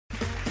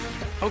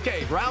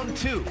Okay, round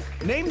two.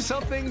 Name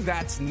something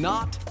that's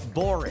not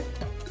boring.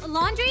 A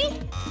laundry?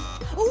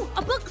 Ooh,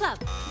 a book club.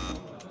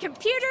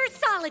 Computer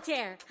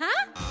solitaire,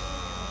 huh?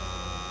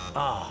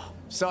 Ah,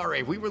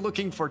 sorry, we were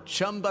looking for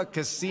Chumba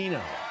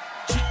Casino.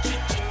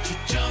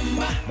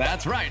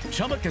 That's right,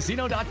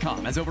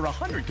 ChumbaCasino.com has over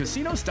 100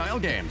 casino-style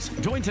games.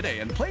 Join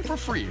today and play for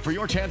free for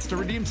your chance to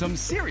redeem some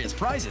serious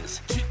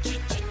prizes.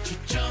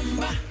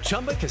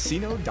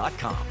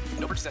 ChumbaCasino.com.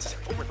 No purchase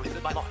necessary. Void where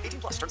prohibited by law.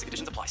 18 plus. Terms and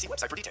conditions apply. See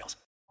website for details.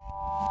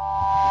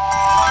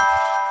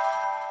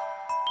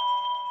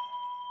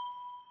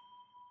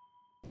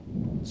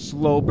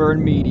 Slow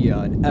Burn Media,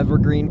 an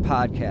evergreen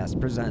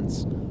podcast,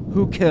 presents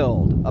Who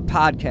Killed, a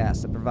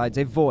podcast that provides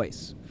a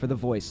voice for the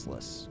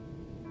voiceless.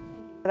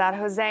 That,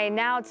 Jose,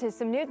 now to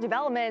some new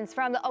developments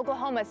from the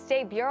Oklahoma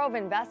State Bureau of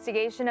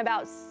Investigation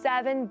about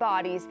 7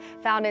 bodies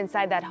found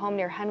inside that home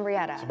near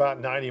Henrietta. It's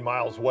about 90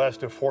 miles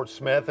west of Fort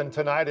Smith, and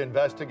tonight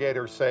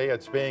investigators say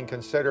it's being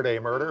considered a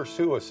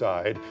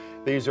murder-suicide.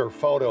 These are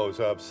photos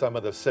of some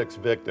of the 6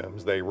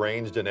 victims. They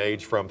ranged in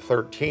age from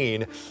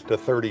 13 to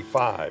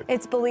 35.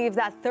 It's believed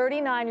that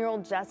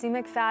 39-year-old Jesse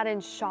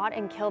McFadden shot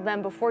and killed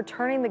them before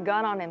turning the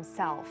gun on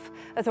himself.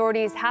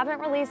 Authorities haven't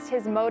released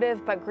his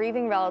motive, but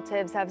grieving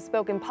relatives have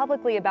spoken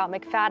publicly about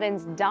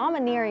McFadden's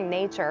domineering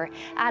nature,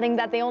 adding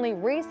that they only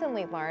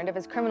recently learned of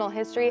his criminal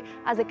history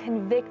as a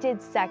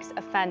convicted sex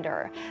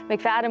offender.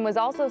 McFadden was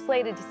also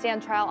slated to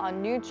stand trial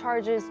on new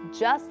charges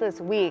just this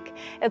week.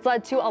 It's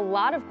led to a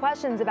lot of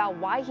questions about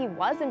why he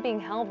wasn't being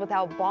held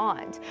without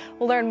bond.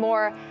 We'll learn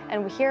more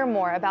and hear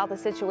more about the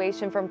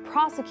situation from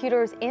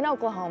prosecutors in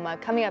Oklahoma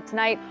coming up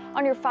tonight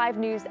on your 5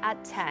 News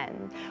at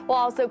 10. We'll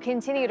also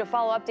continue to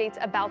follow updates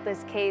about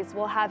this case.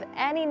 We'll have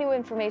any new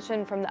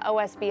information from the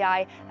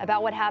OSBI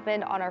about what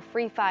happened on our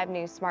free 5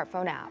 News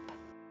smartphone app.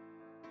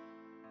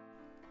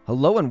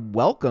 Hello and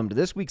welcome to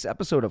this week's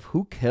episode of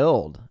Who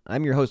Killed.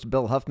 I'm your host,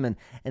 Bill Huffman,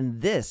 and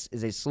this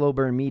is a Slow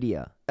Burn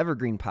Media,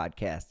 evergreen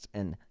podcasts,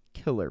 and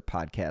killer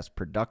podcast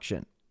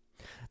production.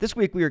 This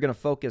week we are going to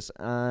focus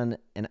on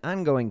an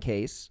ongoing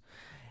case,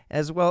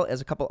 as well as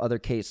a couple other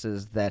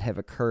cases that have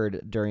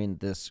occurred during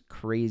this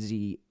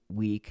crazy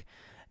week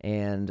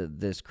and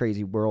this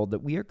crazy world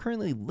that we are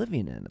currently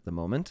living in at the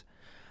moment.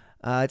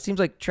 It seems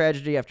like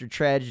tragedy after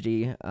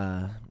tragedy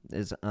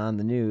is on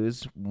the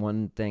news,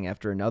 one thing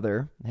after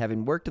another.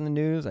 Having worked in the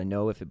news, I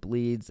know if it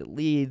bleeds, it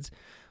leads.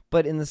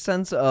 But in the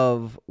sense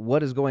of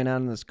what is going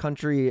on in this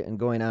country and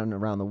going on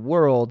around the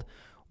world,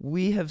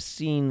 we have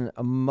seen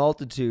a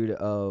multitude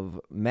of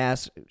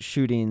mass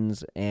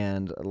shootings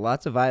and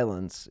lots of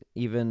violence.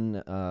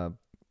 Even,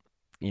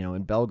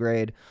 in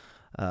Belgrade,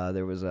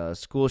 there was a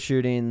school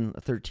shooting,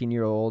 a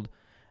 13-year-old.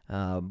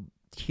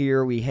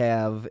 Here we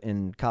have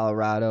in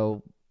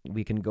Colorado.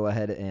 We can go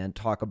ahead and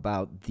talk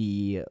about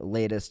the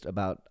latest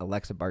about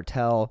Alexa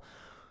Bartel,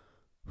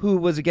 who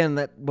was, again,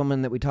 that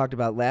woman that we talked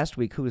about last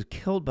week, who was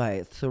killed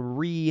by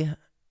 3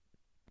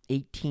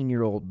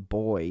 18-year-old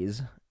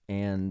boys,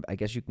 and I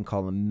guess you can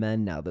call them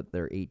men now that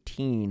they're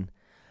 18.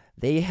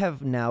 They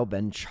have now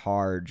been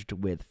charged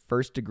with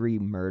first-degree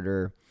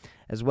murder,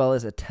 as well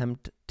as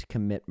attempt to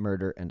commit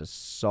murder and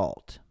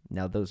assault.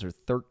 Now, those are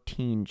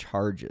 13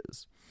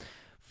 charges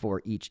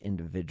for each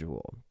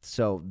individual.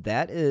 So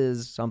that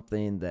is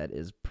something that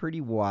is pretty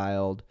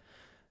wild.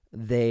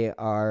 They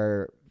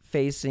are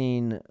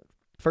facing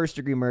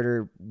first-degree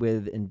murder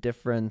with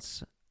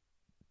indifference.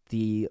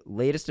 The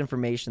latest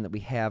information that we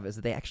have is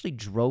that they actually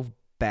drove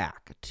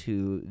back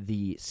to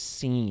the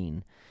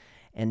scene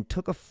and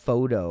took a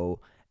photo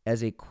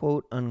as a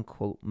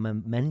quote-unquote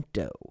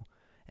memento,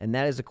 and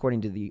that is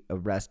according to the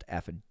arrest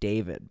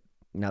affidavit.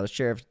 Now, the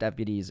sheriff's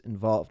deputies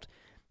involved,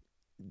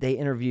 they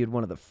interviewed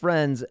one of the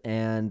friends,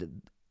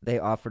 and they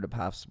offered a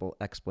possible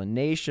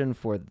explanation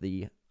for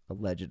the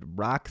alleged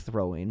rock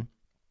throwing,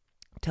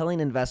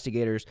 telling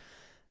investigators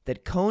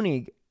that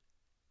Koenig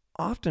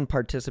often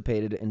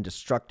participated in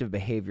destructive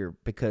behavior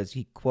because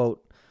he,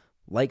 quote,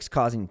 likes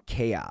causing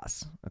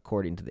chaos,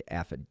 according to the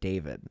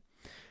affidavit.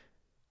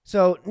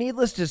 So,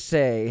 needless to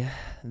say,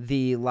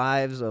 the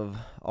lives of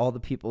all the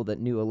people that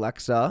knew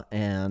Alexa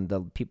and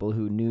the people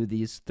who knew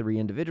these 3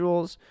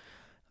 individuals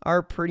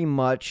are pretty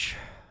much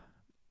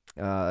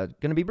going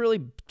to be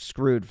really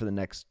screwed for the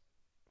next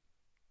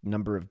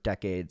number of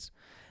decades.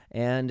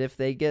 And if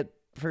they get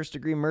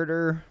first-degree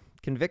murder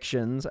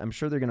convictions, I'm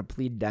sure they're going to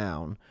plead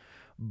down.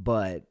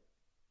 But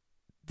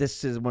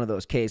this is one of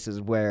those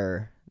cases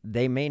where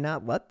they may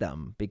not let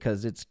them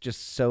because it's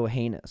just so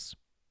heinous.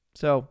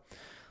 So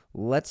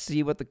let's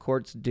see what the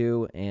courts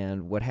do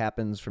and what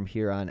happens from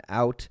here on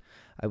out.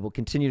 I will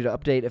continue to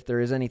update if there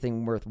is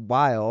anything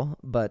worthwhile.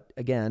 But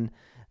again,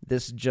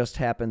 this just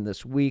happened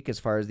this week as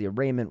far as the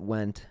arraignment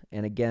went.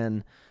 And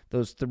again,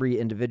 those 3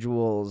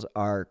 individuals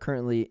are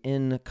currently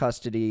in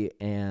custody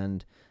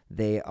and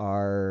they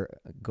are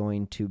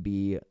going to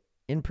be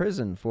in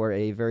prison for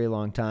a very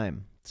long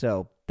time.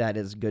 So that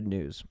is good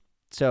news.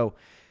 So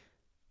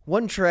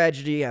one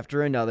tragedy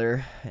after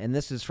another, and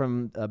this is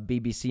from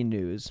BBC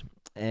News.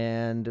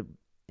 And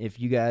if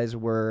you guys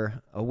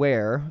were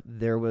aware,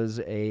 there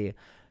was a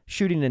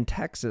shooting in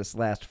Texas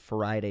last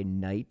Friday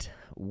night,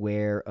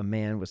 where a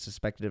man was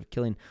suspected of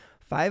killing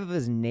 5 of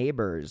his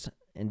neighbors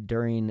and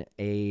during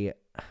a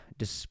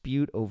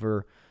dispute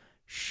over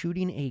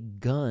shooting a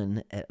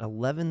gun at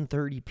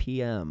 11:30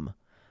 p.m.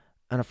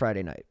 on a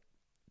Friday night.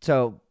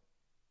 So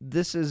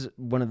this is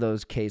one of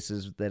those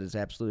cases that is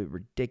absolutely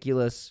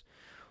ridiculous.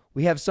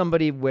 We have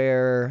somebody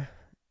where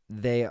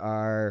they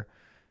are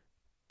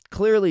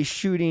clearly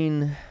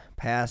shooting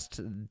past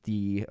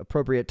the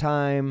appropriate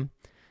time.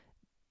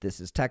 This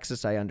is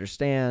Texas, I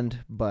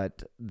understand,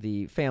 but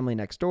the family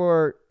next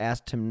door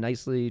asked him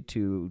nicely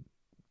to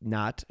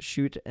not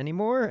shoot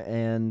anymore,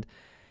 and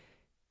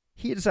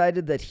he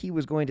decided that he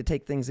was going to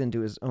take things into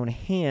his own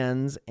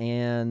hands,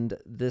 and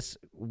this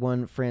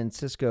one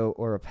Francisco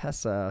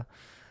Oropesa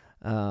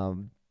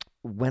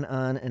went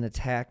on and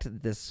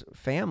attacked this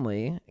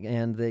family,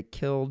 and they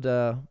killed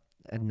a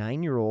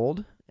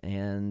 9-year-old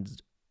and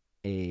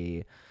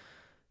a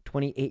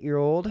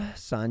 28-year-old,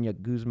 Sonia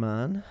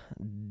Guzman,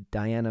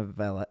 Diana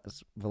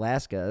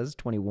Velasquez,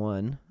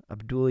 21,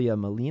 Abdulia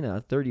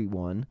Molina,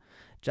 31,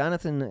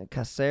 Jonathan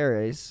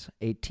Caceres,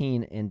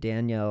 18, and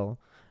Daniel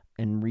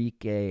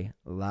Enrique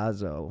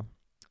Lazo.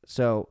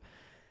 So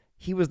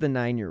he was the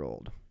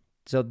 9-year-old.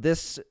 So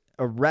this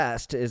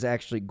arrest is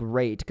actually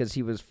great because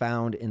he was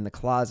found in the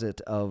closet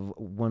of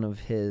one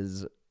of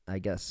his, I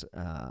guess,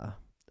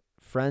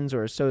 friends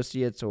or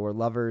associates or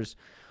lovers,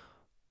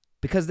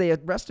 because they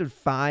arrested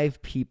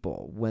 5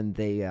 people when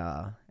they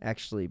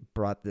actually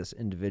brought this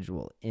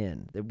individual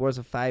in. There was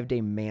a 5-day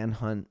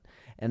manhunt,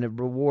 and a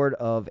reward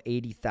of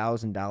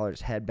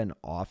 $80,000 had been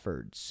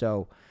offered.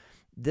 So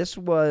this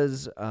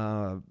was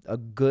a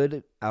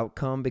good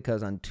outcome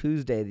because on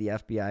Tuesday, the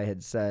FBI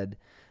had said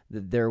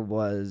that there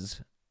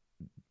was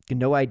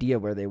no idea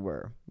where they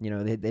were. You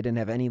know, they didn't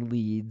have any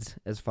leads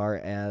as far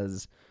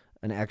as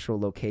an actual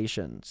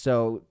location.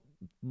 So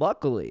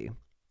luckily,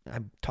 I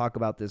talk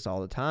about this all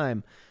the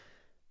time,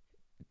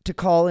 to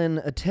call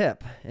in a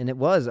tip, and it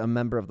was a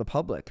member of the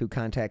public who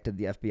contacted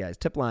the FBI's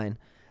tip line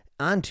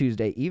on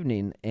Tuesday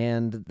evening,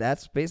 and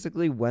that's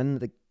basically when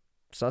the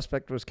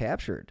suspect was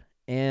captured.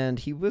 And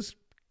he was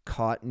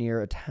caught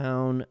near a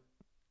town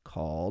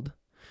called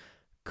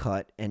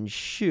Cut and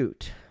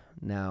Shoot.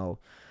 Now,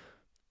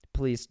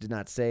 police did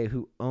not say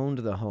who owned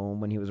the home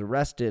when he was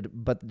arrested,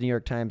 but the New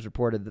York Times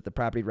reported that the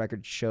property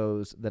record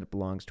shows that it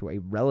belongs to a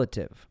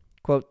relative.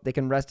 Quote, they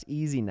can rest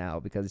easy now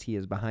because he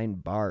is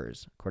behind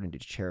bars, according to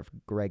Sheriff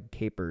Greg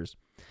Capers.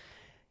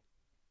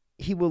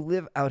 He will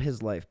live out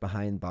his life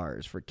behind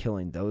bars for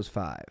killing those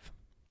 5.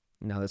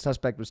 Now, the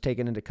suspect was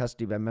taken into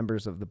custody by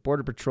members of the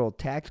Border Patrol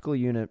Tactical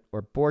Unit,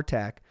 or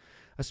BORTAC,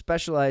 a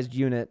specialized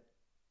unit,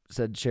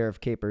 said Sheriff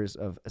Capers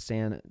of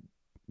San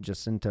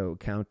Jacinto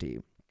County.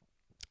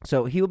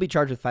 So he will be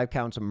charged with 5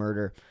 counts of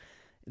murder.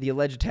 The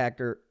alleged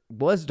attacker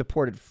was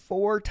deported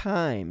 4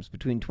 times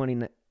between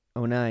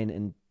 2009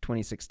 and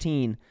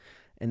 2016,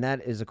 and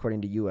that is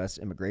according to U.S.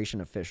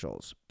 immigration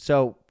officials.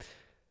 So,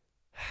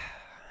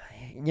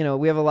 you know,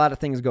 we have a lot of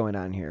things going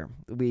on here.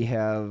 We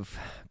have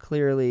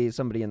clearly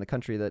somebody in the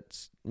country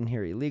that's in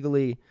here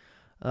illegally.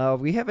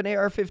 We have an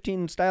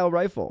AR-15 style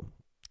rifle,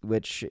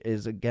 which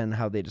is, again,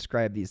 how they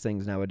describe these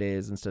things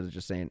nowadays instead of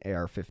just saying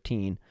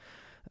AR-15.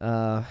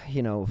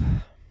 You know,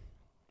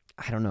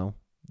 I don't know.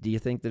 Do you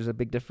think there's a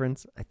big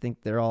difference? I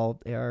think they're all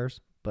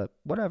ARs, but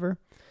whatever.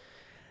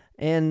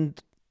 And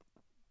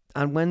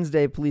on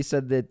Wednesday, police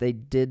said that they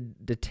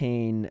did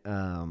detain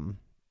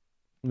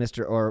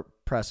Mr.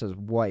 Orepesa's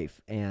wife,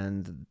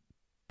 and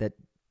that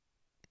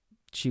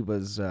she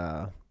was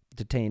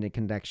detained in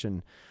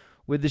connection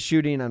with the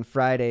shooting on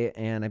Friday,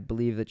 and I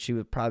believe that she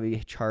was probably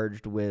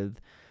charged with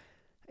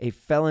a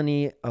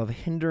felony of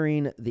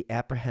hindering the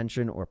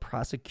apprehension or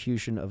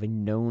prosecution of a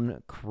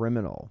known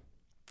criminal.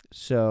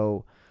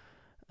 So,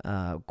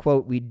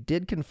 quote, we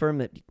did confirm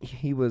that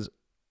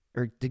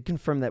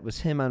that was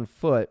him on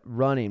foot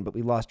running, but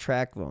we lost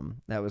track of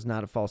him. That was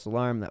not a false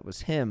alarm. That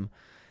was him,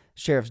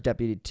 Sheriff's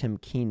Deputy Tim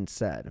Keene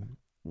said.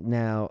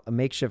 Now, a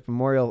makeshift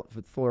memorial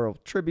with floral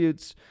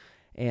tributes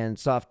and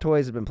soft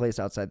toys have been placed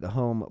outside the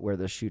home where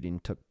the shooting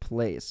took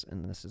place,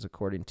 and this is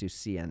according to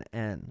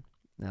CNN.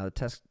 Now,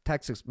 the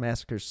Texas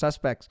massacre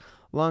suspect's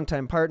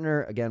longtime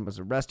partner, again, was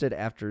arrested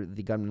after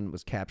the gunman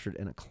was captured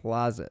in a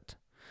closet.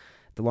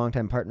 The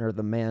longtime partner of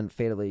the man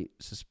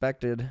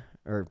suspected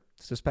of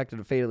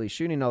fatally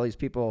shooting all these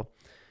people,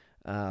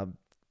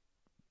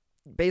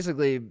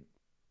 basically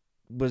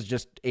was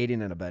just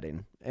aiding and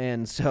abetting.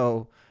 And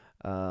so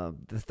the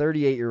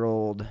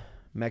 38-year-old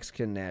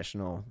Mexican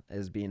national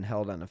is being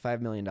held on a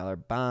 $5 million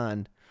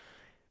bond.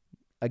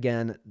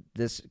 Again,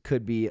 this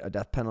could be a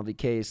death penalty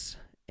case,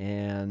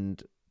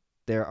 and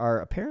there are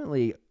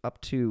apparently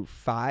up to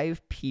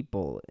 5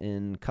 people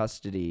in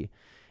custody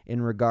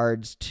in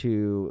regards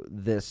to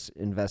this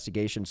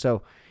investigation.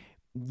 So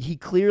he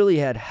clearly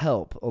had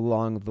help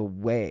along the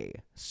way.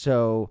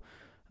 So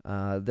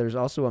there's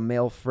also a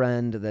male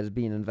friend that is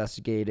being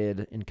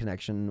investigated in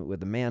connection with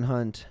the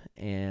manhunt,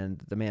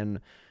 and the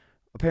man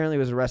apparently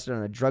was arrested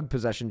on a drug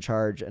possession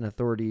charge, and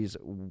authorities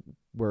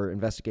were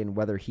investigating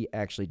whether he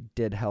actually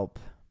did help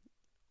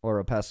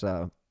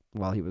Oropesa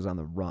while he was on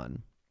the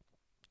run.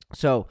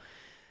 So,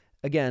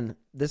 again,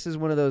 this is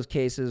one of those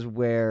cases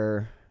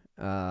where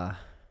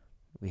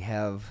we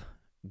have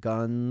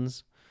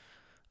guns,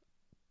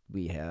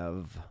 we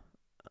have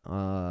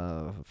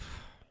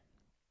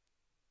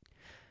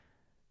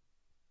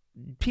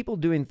people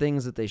doing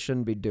things that they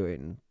shouldn't be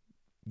doing.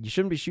 You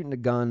shouldn't be shooting a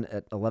gun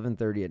at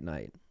 11:30 at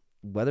night.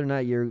 Whether or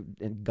not you're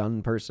a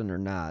gun person or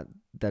not,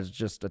 that's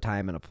just a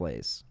time and a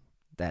place.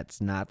 That's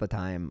not the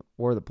time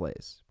or the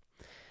place.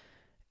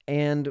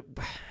 And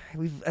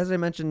we've, as I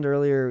mentioned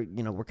earlier,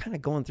 we're kind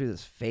of going through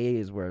this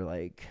phase where,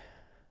 like,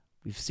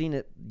 we've seen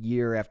it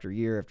year after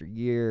year after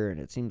year, and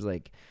it seems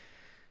like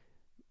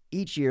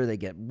each year they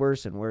get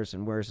worse and worse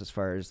and worse as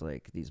far as,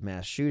 like, these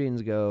mass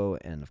shootings go.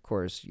 And of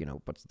course,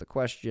 what's the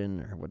question,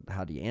 or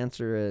how do you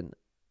answer it?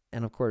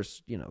 And of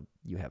course,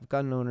 you have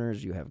gun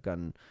owners, you have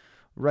gun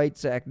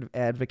rights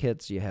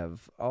advocates, you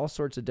have all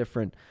sorts of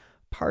different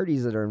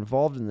parties that are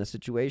involved in this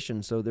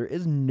situation. So there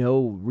is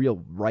no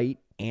real right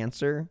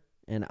answer.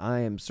 And I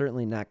am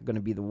certainly not going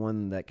to be the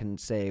one that can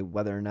say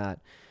whether or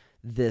not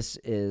this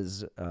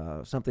is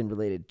something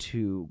related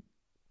to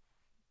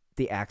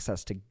the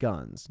access to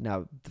guns.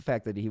 Now, the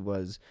fact that he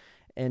was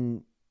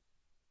in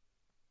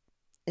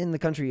the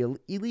country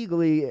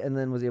illegally and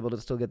then was able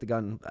to still get the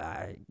gun,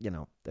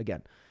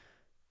 again,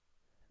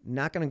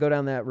 not going to go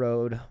down that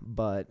road,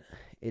 but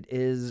it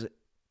is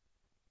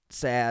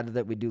sad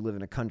that we do live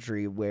in a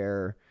country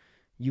where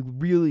you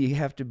really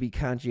have to be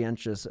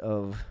conscientious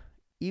of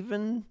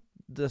even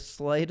the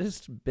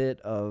slightest bit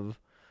of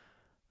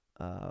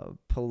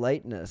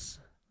politeness.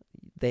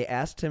 They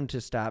asked him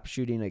to stop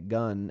shooting a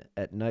gun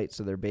at night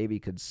so their baby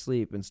could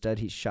sleep. Instead,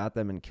 he shot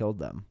them and killed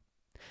them.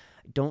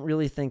 I don't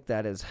really think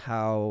that is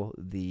how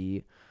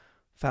the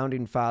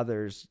founding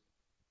fathers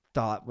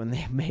thought when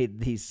they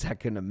made the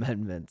Second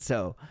Amendment.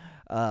 So,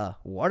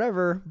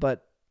 whatever,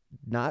 but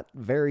not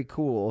very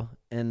cool.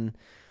 And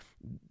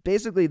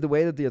basically, the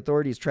way that the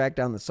authorities tracked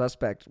down the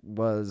suspect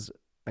was,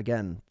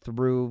 again,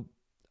 through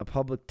a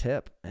public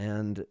tip.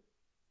 And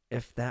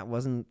if that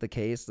wasn't the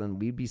case, then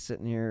we'd be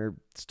sitting here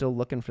still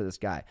looking for this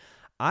guy.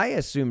 I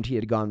assumed he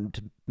had gone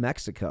to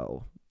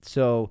Mexico.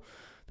 So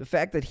the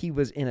fact that he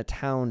was in a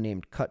town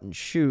named Cut and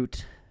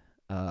Shoot,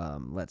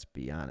 let's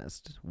be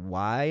honest,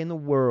 why in the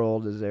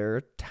world is there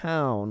a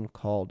town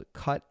called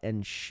Cut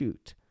and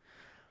Shoot?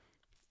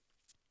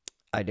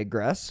 I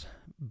digress.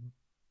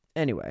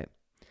 Anyway,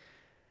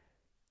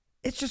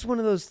 it's just one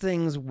of those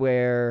things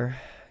where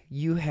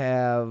you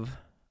have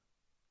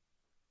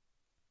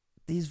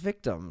these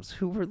victims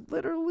who were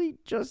literally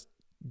just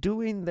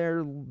doing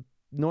their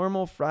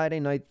normal Friday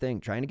night thing,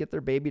 trying to get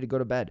their baby to go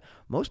to bed.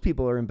 Most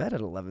people are in bed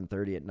at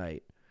 11:30 at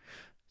night.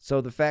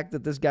 So the fact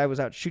that this guy was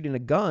out shooting a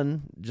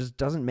gun just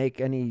doesn't make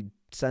any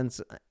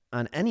sense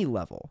on any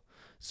level.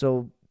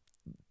 So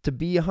to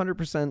be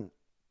 100%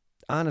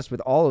 honest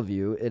with all of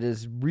you, it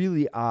is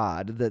really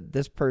odd that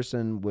this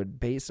person would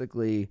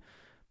basically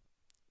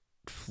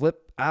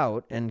flip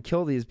out and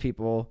kill these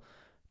people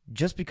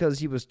just because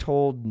he was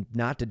told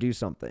not to do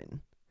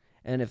something.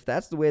 And if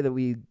that's the way that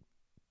we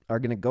are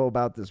going to go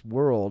about this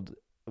world,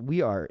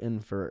 we are in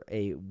for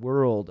a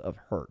world of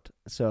hurt.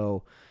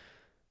 So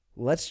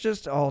let's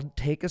just all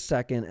take a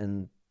second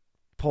and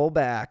pull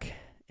back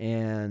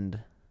and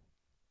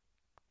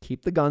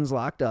keep the guns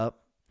locked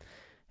up.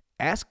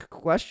 Ask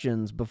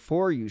questions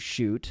before you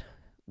shoot.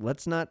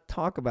 Let's not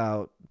talk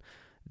about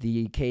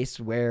the case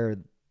where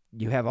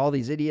you have all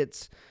these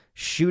idiots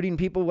shooting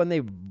people when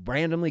they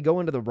randomly go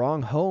into the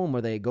wrong home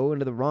or they go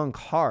into the wrong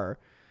car.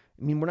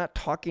 I mean, we're not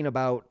talking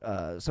about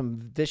some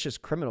vicious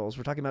criminals.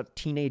 We're talking about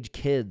teenage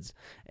kids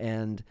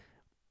and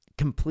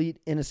complete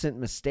innocent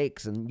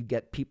mistakes. And you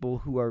get people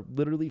who are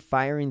literally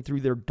firing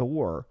through their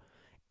door.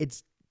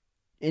 It's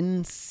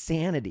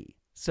insanity.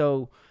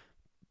 So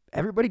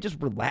everybody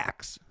just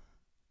relax.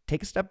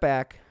 Take a step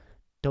back.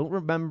 Don't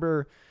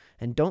remember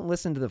and don't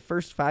listen to the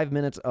first 5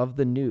 minutes of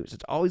the news.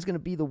 It's always going to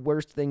be the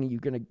worst thing you're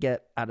going to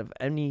get out of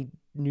any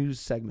news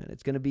segment.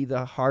 It's going to be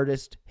the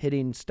hardest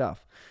hitting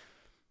stuff.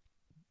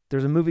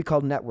 There's a movie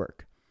called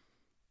Network.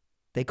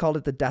 They called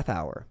it The Death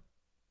Hour.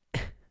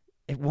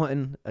 It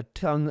won a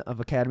ton of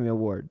Academy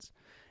Awards.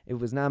 It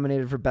was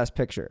nominated for Best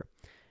Picture.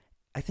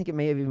 I think it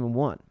may have even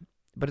won.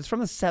 But it's from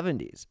the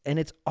 70s, and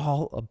it's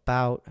all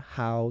about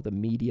how the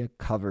media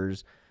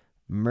covers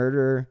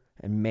murder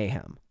and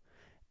mayhem.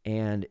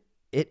 And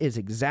it is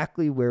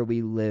exactly where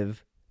we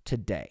live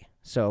today.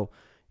 So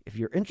if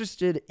you're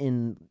interested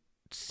in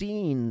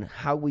seeing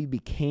how we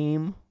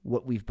became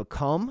what we've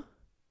become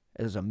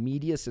as a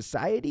media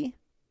society,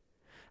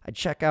 I'd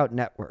check out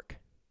Network.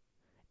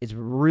 It's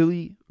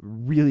really,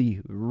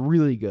 really,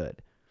 really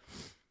good.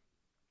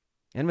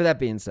 And with that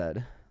being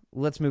said,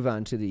 let's move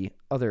on to the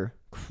other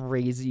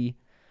crazy,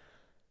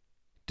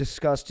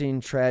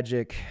 disgusting,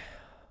 tragic,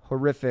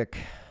 horrific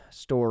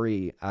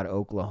story out of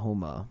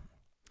Oklahoma.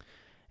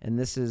 And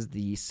this is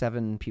the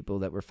 7 people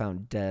that were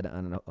found dead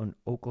on an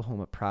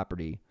Oklahoma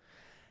property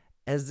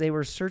as they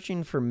were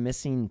searching for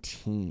missing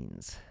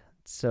teens.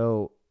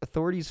 So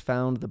authorities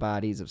found the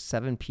bodies of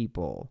 7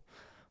 people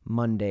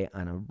Monday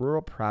on a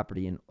rural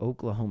property in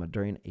Oklahoma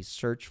during a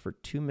search for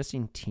 2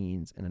 missing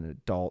teens and an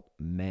adult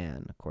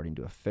man, according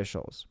to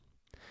officials.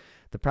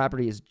 The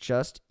property is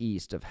just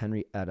east of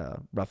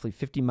Henrietta, roughly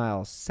 50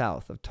 miles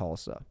south of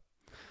Tulsa.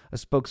 A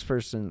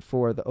spokesperson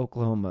for the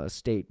Oklahoma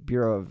State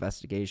Bureau of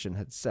Investigation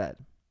had said.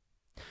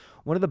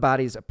 One of the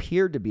bodies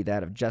appeared to be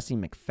that of Jesse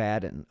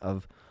McFadden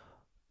of,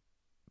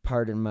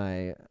 pardon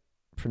my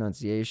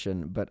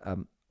pronunciation, but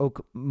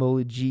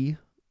Okmulgee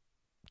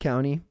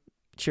County.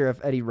 Sheriff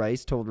Eddie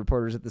Rice told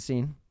reporters at the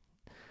scene.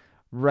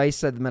 Rice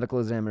said the medical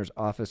examiner's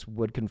office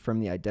would confirm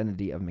the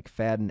identity of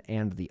McFadden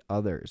and the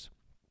others.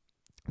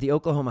 The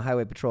Oklahoma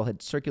Highway Patrol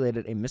had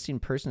circulated a missing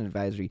person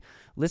advisory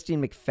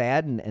listing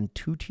McFadden and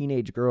 2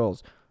 teenage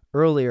girls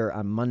earlier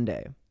on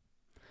Monday.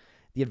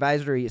 The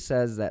advisory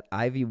says that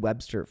Ivy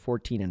Webster,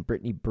 14, and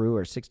Brittany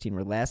Brewer, 16,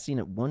 were last seen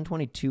at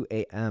 1:22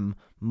 a.m.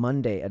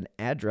 Monday at an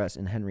address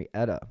in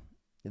Henrietta.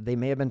 They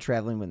may have been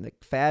traveling with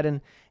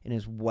McFadden in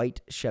his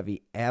white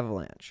Chevy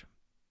Avalanche.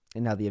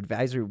 And now the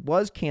advisory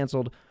was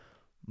canceled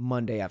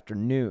Monday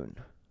afternoon.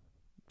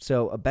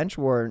 So a bench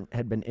warrant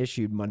had been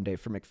issued Monday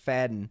for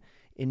McFadden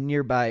in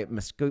nearby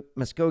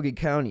Muskogee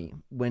County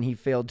when he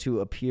failed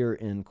to appear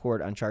in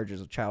court on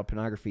charges of child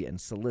pornography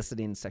and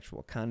soliciting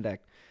sexual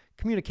conduct,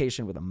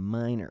 communication with a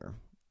minor.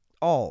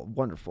 All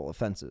wonderful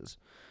offenses.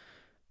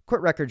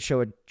 Court records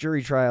show a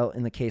jury trial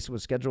in the case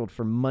was scheduled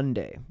for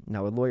Monday.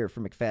 Now, a lawyer for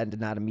McFadden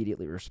did not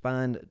immediately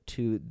respond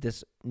to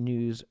this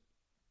news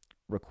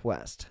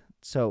request.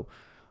 So,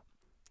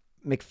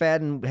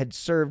 McFadden had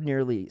served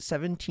nearly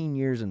 17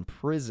 years in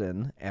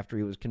prison after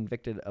he was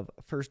convicted of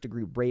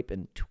first-degree rape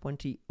in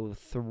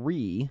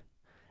 2003,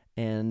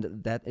 and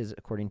that is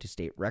according to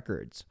state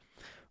records.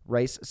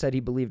 Rice said he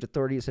believed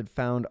authorities had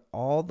found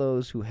all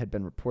those who had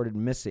been reported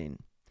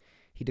missing.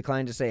 He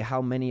declined to say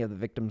how many of the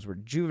victims were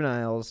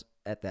juveniles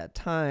at that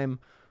time,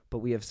 but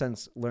we have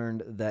since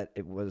learned that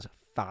it was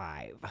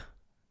 5.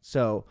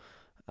 So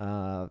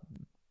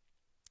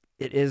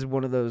it is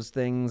one of those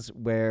things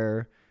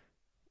where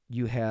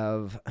you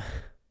have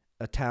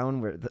a town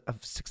where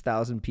of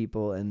 6,000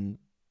 people and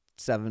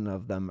 7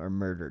 of them are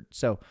murdered.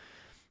 So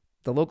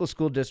the local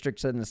school district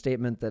said in a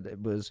statement that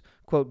it was,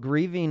 quote,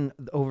 grieving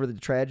over the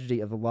tragedy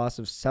of the loss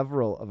of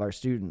several of our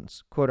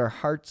students. Quote, our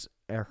hearts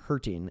are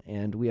hurting,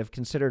 and we have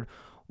considered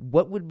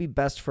what would be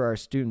best for our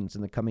students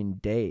in the coming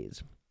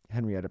days,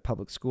 Henrietta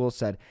Public Schools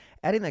said,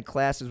 adding that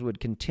classes would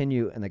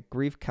continue and that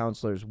grief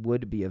counselors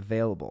would be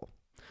available.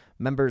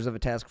 Members of a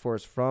task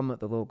force from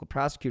the local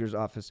prosecutor's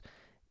office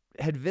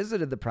had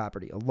visited the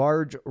property, a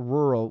large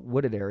rural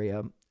wooded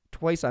area,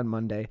 twice on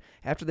Monday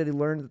after they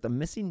learned that the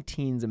missing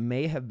teens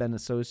may have been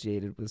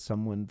associated with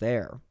someone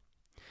there.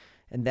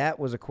 And that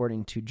was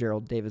according to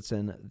Gerald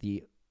Davidson,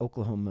 the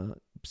Oklahoma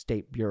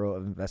State Bureau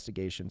of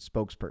Investigation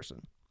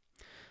spokesperson.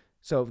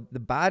 So the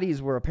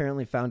bodies were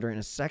apparently found during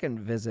a second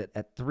visit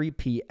at 3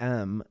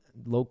 p.m.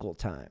 local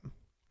time.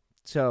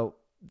 So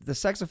the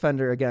sex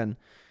offender, again,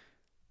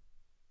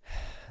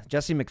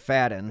 Jesse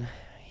McFadden,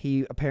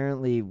 he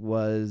apparently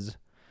was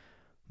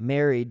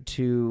married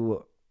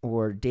to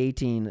or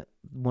dating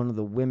one of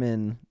the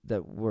women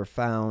that were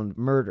found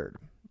murdered.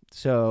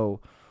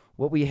 So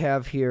what we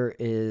have here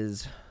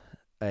is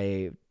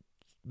a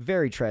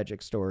very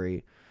tragic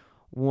story,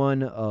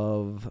 one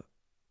of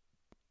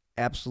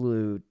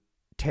absolute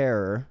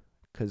terror,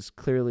 because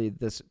clearly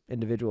this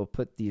individual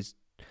put these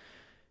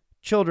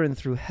children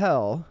through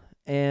hell,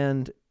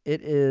 and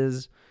it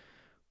is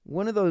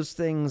one of those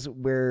things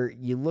where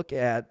you look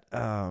at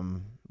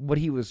what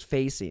he was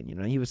facing. You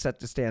know, he was set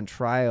to stand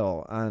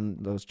trial on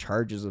those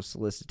charges of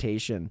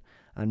solicitation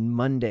on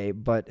Monday,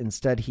 but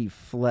instead he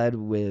fled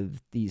with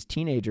these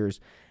teenagers,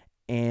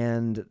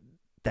 and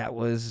that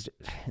was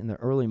in the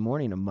early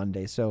morning of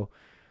Monday. So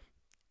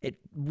it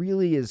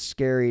really is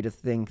scary to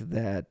think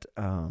that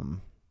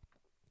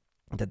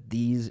that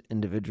these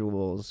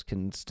individuals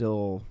can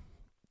still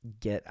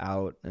get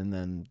out and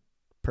then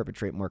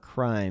perpetrate more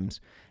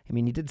crimes. I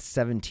mean, he did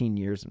 17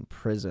 years in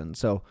prison.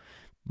 So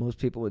most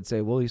people would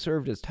say, well, he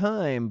served his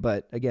time.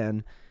 But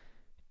again,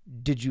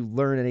 did you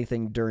learn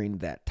anything during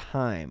that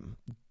time?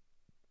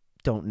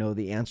 Don't know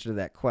the answer to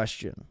that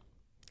question.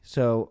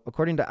 So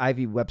according to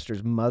Ivy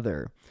Webster's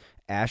mother,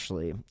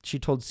 Ashley, she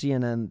told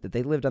CNN that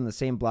they lived on the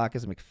same block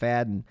as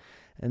McFadden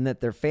and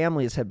that their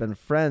families had been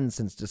friends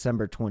since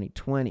December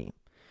 2020.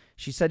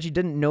 She said she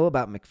didn't know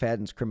about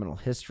McFadden's criminal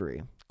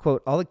history.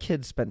 Quote, all the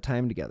kids spent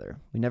time together.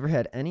 We never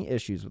had any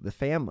issues with the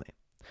family.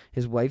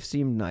 His wife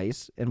seemed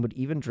nice and would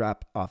even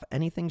drop off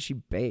anything she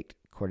baked,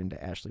 according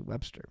to Ashley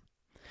Webster.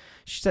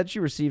 She said she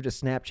received a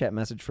Snapchat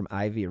message from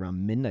Ivy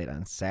around midnight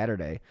on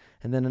Saturday,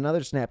 and then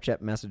another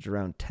Snapchat message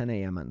around 10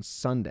 a.m. on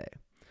Sunday.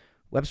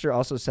 Webster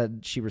also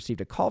said she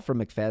received a call from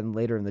McFadden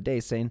later in the day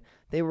saying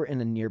they were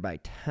in a nearby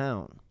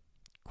town.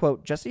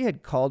 Quote, Jesse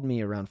had called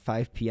me around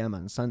 5 p.m.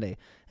 on Sunday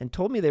and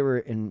told me they were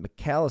in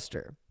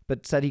McAllister,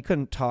 but said he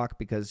couldn't talk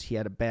because he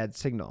had a bad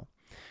signal.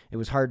 It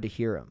was hard to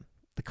hear him.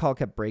 The call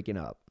kept breaking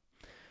up.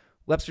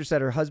 Webster said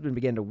her husband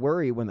began to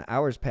worry when the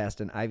hours passed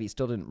and Ivy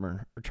still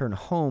didn't return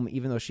home,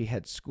 even though she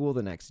had school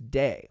the next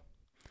day.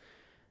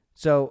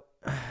 So,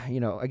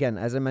 again,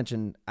 as I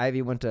mentioned,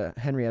 Ivy went to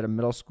Henrietta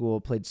Middle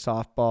School, played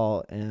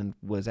softball, and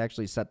was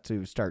actually set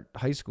to start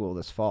high school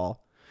this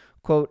fall.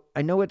 Quote,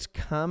 "I know it's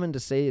common to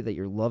say that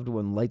your loved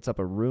one lights up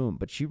a room,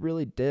 but she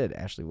really did,"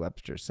 Ashley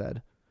Webster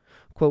said.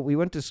 Quote, "We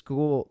went to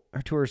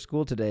her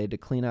school today to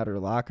clean out her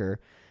locker,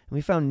 and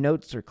we found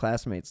notes her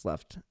classmates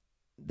left.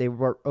 They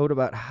wrote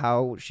about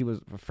how she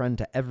was a friend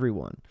to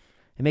everyone.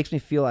 It makes me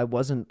feel I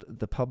wasn't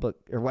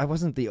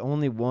the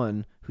only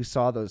one who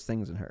saw those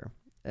things in her."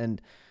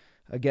 And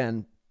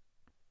again,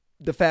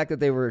 the fact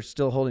that they were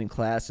still holding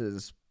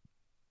classes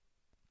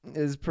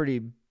is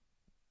pretty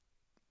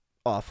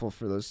awful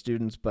for those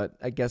students, but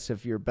I guess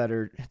if you're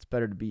better, it's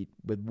better to be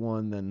with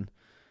one than,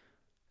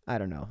 I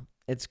don't know.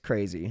 It's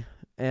crazy.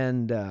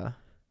 And I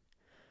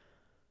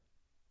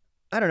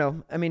don't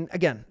know. I mean,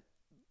 again,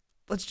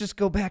 let's just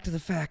go back to the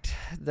fact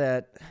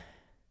that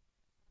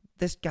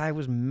this guy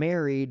was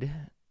married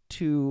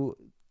to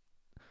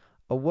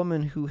a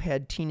woman who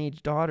had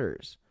teenage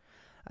daughters.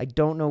 I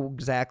don't know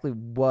exactly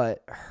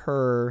what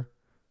her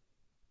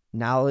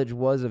knowledge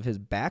was of his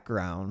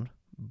background,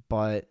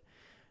 but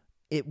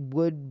it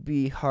would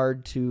be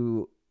hard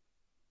to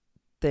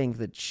think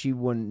that she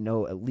wouldn't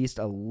know at least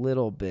a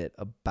little bit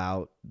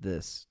about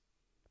this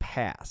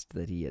past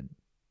that he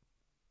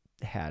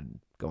had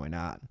going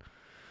on.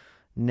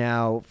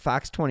 Now,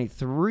 Fox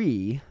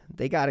 23,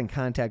 they got in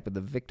contact with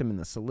the victim in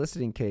the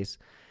soliciting case,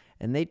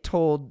 and they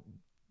told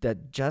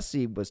that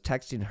Jesse was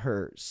texting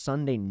her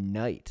Sunday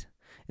night.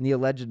 In the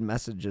alleged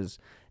messages,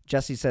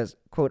 Jesse says,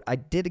 quote, "I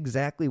did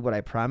exactly what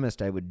I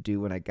promised I would do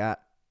when I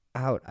got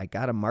out. I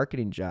got a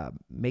marketing job,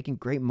 making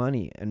great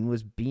money, and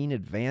was being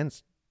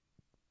advanced.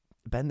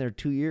 Been there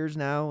 2 years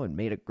now and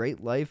made a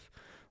great life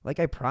like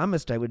I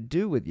promised I would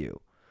do with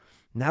you.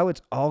 Now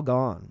it's all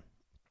gone."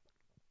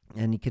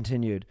 And he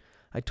continued,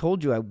 "I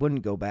told you I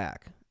wouldn't go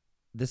back.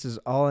 This is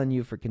all on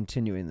you for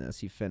continuing this,"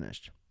 he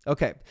finished.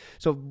 Okay,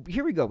 so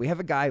here we go. We have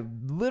a guy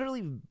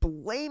literally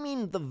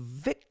blaming the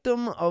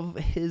victim of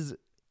his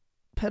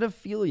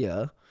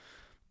pedophilia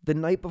the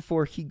night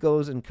before he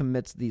goes and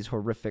commits these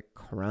horrific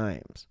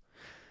crimes.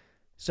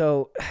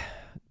 So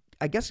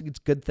I guess it's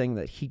a good thing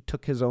that he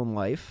took his own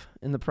life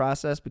in the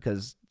process,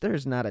 because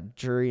there's not a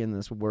jury in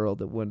this world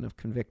that wouldn't have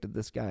convicted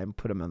this guy and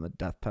put him on the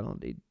death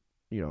penalty,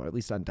 at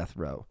least on death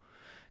row,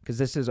 because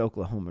this is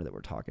Oklahoma that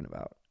we're talking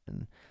about,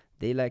 and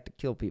they like to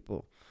kill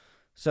people.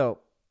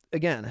 So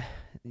again,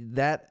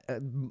 that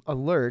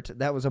alert,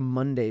 that was a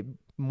Monday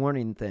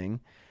morning thing,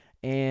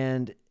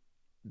 and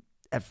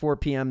at 4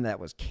 p.m. that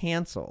was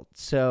canceled.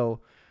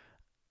 So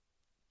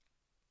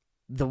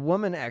the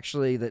woman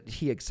actually that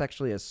he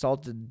sexually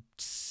assaulted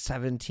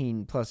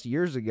 17 plus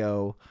years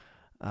ago,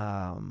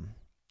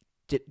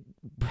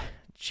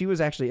 she was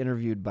actually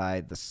interviewed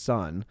by The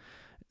Sun,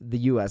 the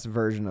U.S.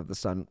 version of The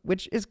Sun,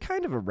 which is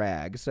kind of a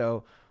rag.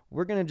 So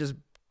we're going to just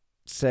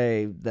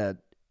say that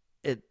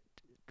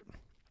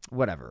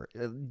whatever.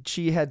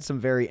 She had some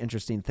very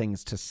interesting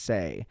things to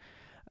say.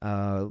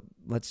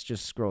 Let's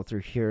just scroll through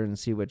here and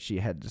see what she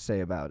had to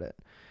say about it.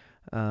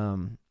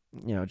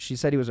 She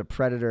said he was a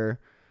predator,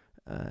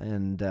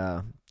 and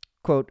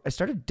quote, "I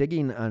started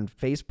digging on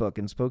Facebook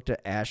and spoke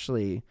to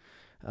Ashley,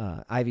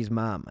 Ivy's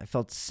mom. I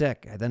felt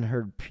sick. I then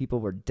heard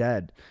people were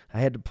dead. I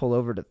had to pull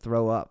over to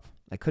throw up.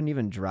 I couldn't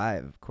even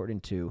drive,"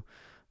 according to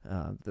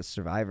the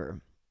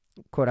survivor.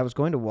 Quote, "I was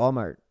going to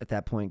Walmart at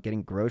that point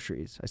getting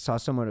groceries. I saw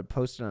someone had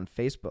posted on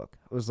Facebook.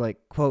 I was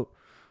like, quote,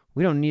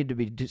 we don't need to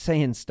be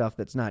saying stuff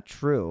that's not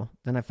true.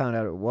 Then I found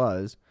out it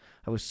was.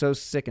 I was so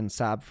sick and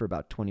sobbed for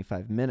about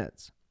 25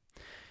 minutes.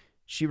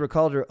 She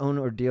recalled her own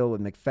ordeal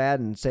with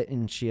McFadden,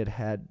 saying she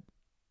had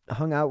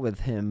hung out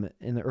with him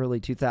in the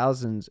early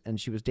 2000s, and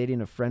she was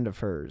dating a friend of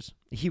hers.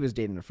 He was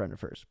dating a friend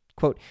of hers.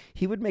 Quote,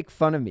 "He would make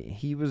fun of me.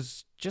 He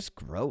was just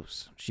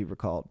gross," she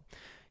recalled.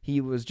 "He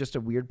was just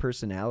a weird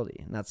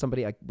personality, not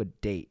somebody I would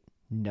date.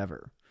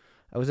 Never.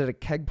 I was at a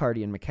keg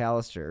party in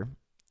McAllister,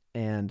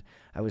 and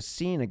I was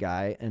seeing a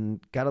guy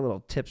and got a little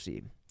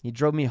tipsy. He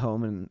drove me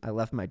home, and I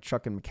left my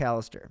truck in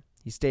McAllister.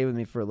 He stayed with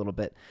me for a little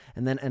bit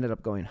and then ended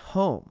up going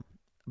home.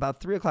 About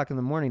 3 o'clock in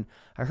the morning,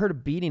 I heard a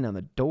beating on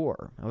the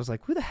door. I was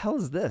like, who the hell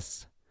is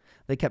this?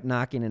 They kept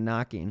knocking and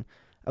knocking.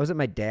 I was at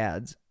my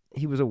dad's.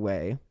 He was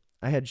away.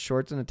 I had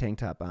shorts and a tank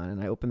top on,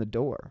 and I opened the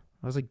door.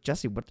 I was like,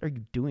 Jesse, what are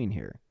you doing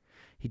here?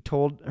 He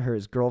told her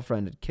his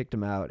girlfriend had kicked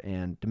him out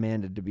and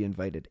demanded to be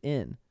invited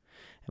in.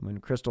 And when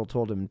Crystal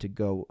told him to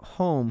go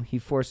home, he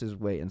forced his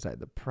way inside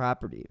the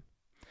property.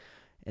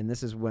 And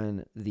this is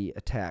when the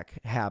attack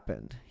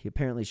happened. He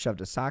apparently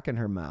shoved a sock in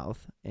her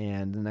mouth,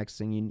 and the next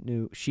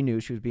thing she knew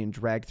she was being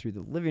dragged through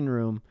the living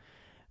room.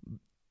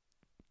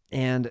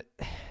 And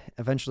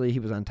eventually he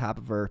was on top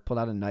of her, pulled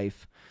out a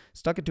knife,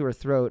 stuck it to her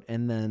throat,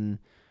 and then,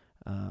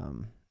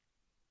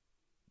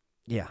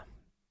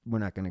 we're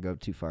not going to go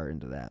too far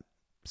into that.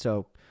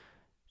 So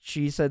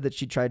she said that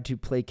she tried to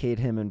placate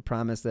him and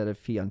promised that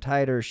if he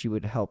untied her, she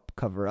would help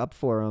cover up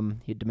for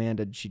him. He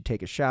demanded she'd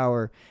take a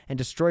shower and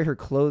destroy her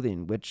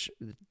clothing, which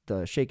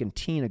the shaken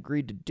teen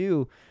agreed to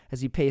do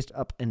as he paced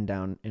up and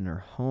down in her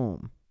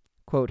home.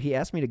 Quote, he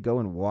asked me to go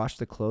and wash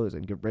the clothes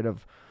and get rid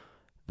of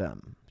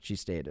them, she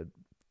stated.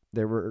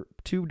 There were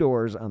 2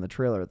 doors on the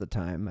trailer at the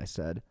time, I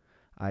said.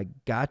 I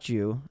got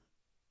you.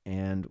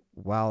 And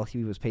while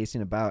he was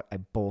pacing about, I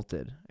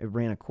bolted. I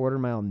ran a quarter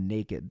mile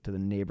naked to the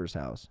neighbor's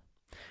house.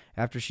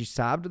 After she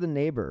sobbed to the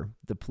neighbor,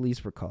 the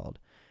police were called,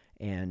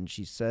 and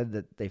she said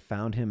that they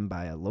found him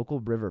by a local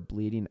river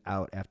bleeding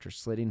out after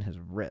slitting his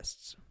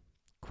wrists.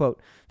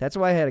 Quote, that's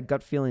why I had a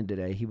gut feeling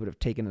today he would have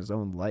taken his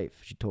own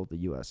life, she told the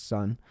U.S.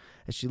 Sun,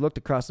 as she looked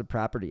across the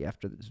property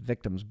after the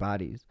victims'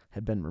 bodies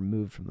had been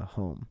removed from the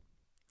home.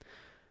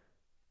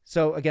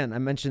 So, again, I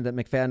mentioned that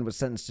McFadden was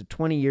sentenced to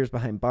 20 years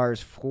behind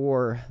bars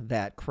for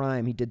that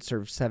crime. He did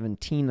serve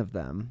 17 of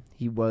them.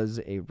 He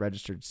was a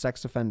registered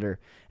sex offender,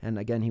 and,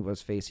 again, he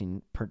was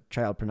facing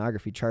child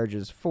pornography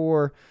charges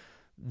for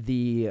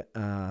the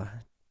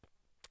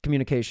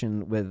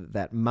communication with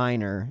that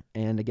minor.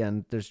 And,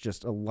 again, there's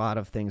just a lot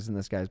of things in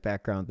this guy's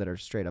background that are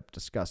straight up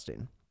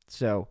disgusting.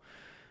 So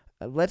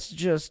let's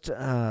just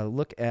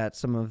look at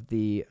some of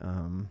the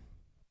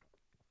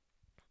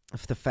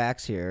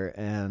facts here.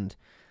 And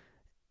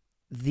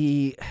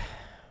the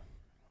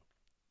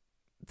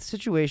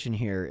situation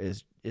here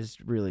is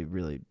really,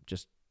 really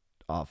just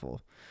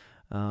awful.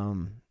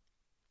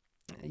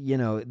 You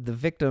know, the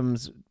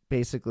victims,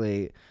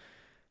 basically,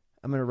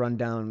 I'm going to run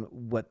down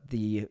what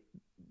the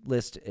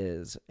list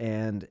is,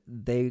 and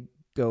they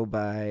go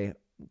by,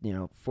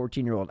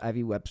 14-year-old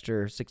Ivy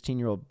Webster,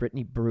 16-year-old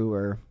Brittany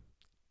Brewer,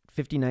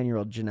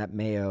 59-year-old Jeanette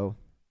Mayo,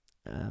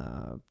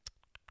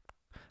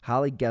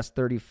 Holly Guest,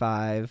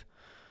 35,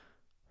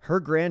 her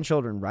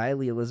grandchildren,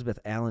 Riley Elizabeth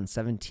Allen,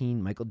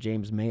 17, Michael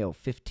James Mayo,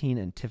 15,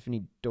 and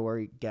Tiffany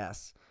Dory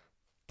Guess,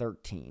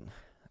 13.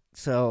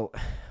 So,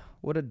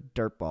 what a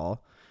dirtball.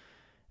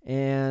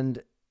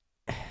 And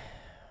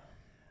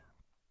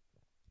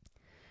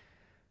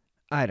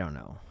I don't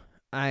know.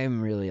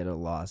 I'm really at a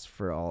loss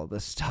for all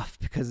this stuff,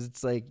 because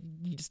it's like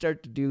you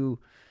start to do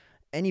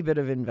any bit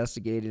of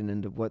investigating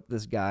into what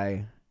this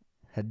guy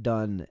had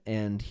done,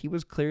 and he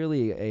was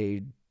clearly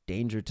a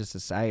danger to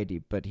society,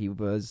 but he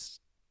was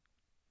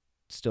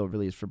still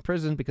released from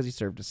prison because he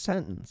served a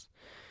sentence.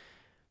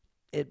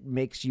 It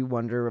makes you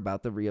wonder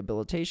about the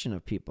rehabilitation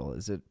of people.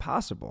 Is it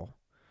possible?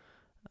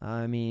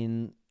 I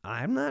mean,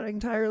 I'm not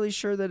entirely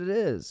sure that it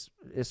is,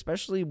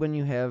 especially when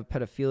you have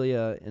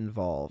pedophilia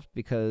involved,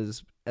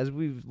 because as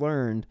we've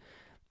learned,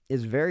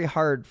 it's very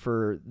hard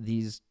for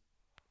these,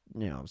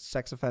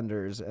 sex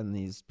offenders and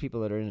these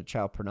people that are into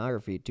child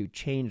pornography to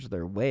change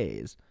their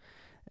ways.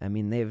 I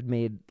mean, they've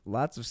made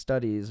lots of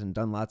studies and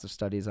done lots of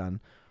studies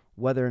on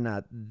whether or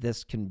not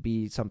this can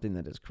be something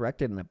that is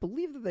corrected, and I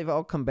believe that they've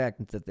all come back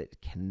that it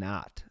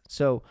cannot.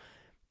 So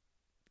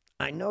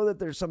I know that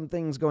there's some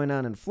things going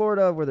on in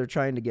Florida where they're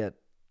trying to get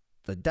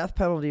the death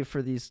penalty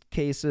for these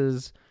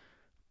cases.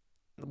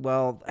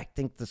 Well, I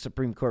think the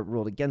Supreme Court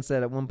ruled against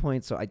that at one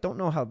point, so I don't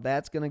know how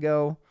that's going to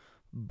go.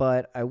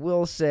 But I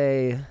will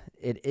say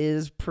it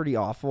is pretty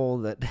awful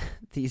that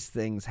these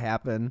things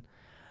happen.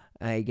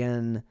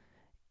 Again,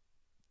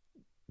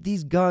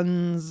 these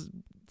guns,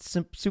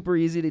 super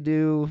easy to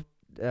do.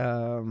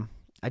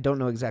 I don't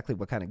know exactly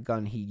what kind of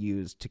gun he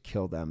used to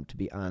kill them, to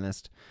be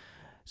honest.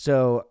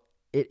 So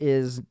it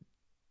is,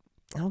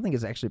 I don't think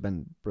it's actually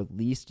been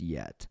released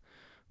yet.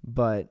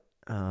 But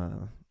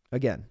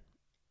again,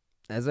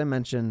 as I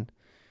mentioned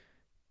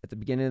at the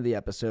beginning of the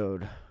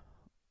episode,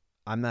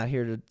 I'm not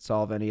here to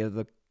solve any of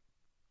the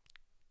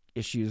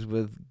issues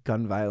with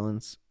gun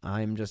violence.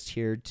 I'm just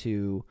here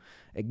to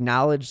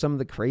acknowledge some of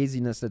the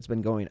craziness that's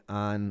been going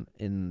on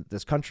in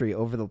this country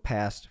over the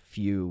past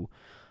few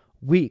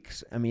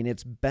weeks. I mean,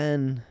 it's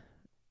been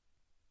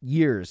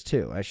years,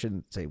 too. I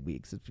shouldn't say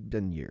weeks. It's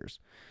been years.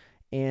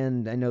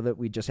 And I know that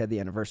we just had the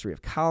anniversary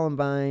of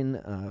Columbine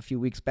a few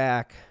weeks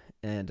back.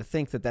 And to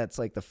think that that's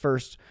like the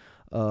first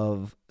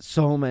of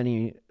so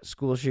many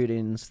school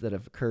shootings that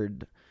have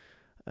occurred,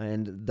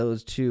 and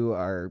those two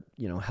are,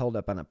 held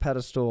up on a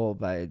pedestal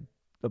by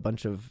a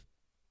bunch of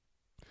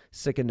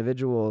sick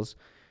individuals.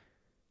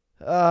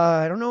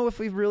 I don't know if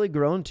we've really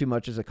grown too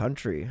much as a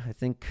country. I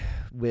think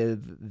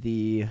with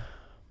the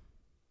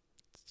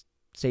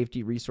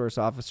safety resource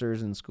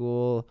officers in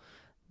school,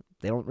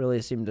 they don't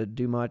really seem to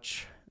do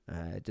much.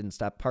 It didn't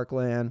stop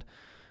Parkland.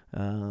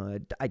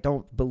 I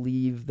don't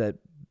believe that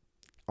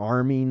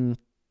arming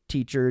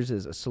teachers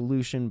is a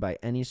solution by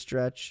any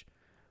stretch.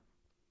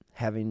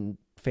 Having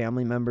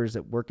family members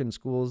that work in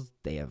schools,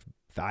 they have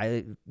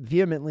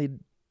vehemently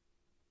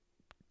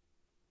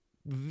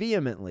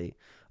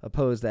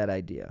opposed that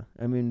idea.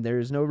 I mean, there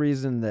is no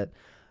reason that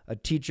a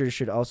teacher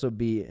should also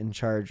be in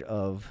charge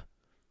of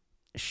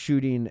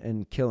shooting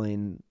and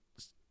killing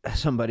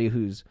somebody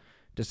who's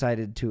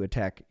decided to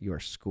attack your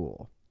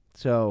school.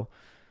 So,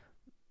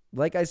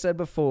 like I said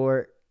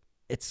before,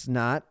 it's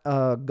not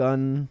a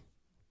gun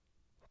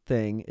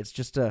thing. It's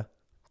just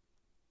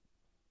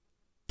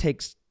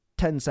takes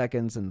 10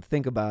 seconds and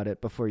think about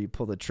it before you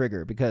pull the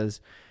trigger,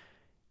 because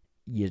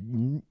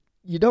you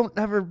don't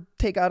ever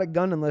take out a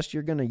gun unless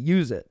you're going to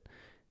use it.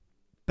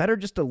 Better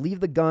just to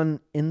leave the gun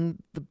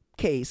in the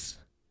case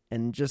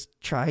and just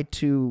try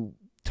to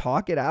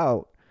talk it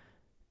out.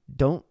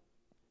 Don't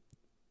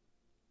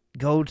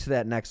go to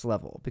that next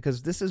level,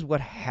 because this is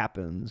what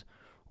happens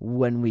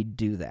when we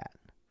do that.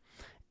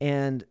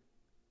 And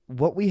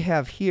what we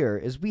have here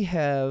is we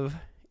have,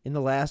 in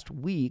the last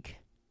week,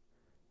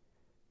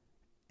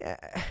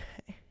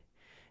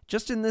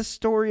 just in this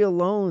story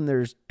alone,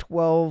 there's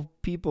 12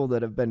 people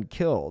that have been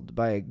killed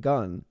by a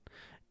gun.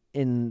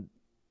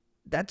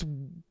 That's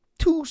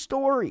 2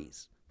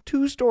 stories.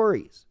 2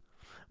 stories.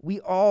 We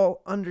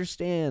all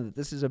understand that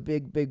this is a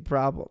big, big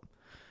problem.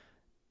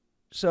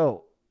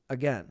 So,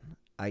 again,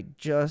 I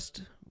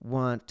just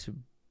want to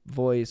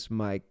voice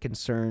my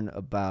concern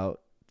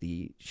about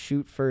the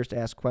shoot first,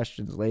 ask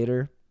questions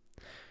later.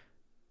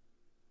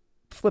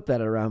 Flip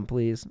that around,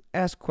 please.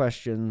 Ask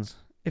questions.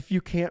 If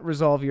you can't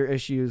resolve your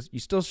issues, you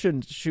still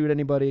shouldn't shoot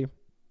anybody.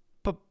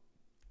 But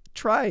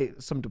try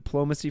some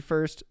diplomacy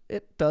first.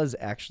 It does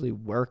actually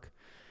work.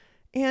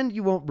 And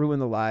you won't ruin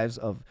the lives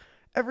of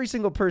every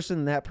single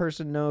person that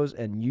person knows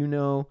and you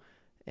know.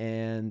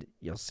 And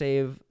you'll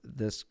save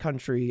this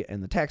country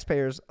and the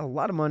taxpayers a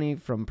lot of money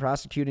from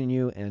prosecuting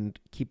you and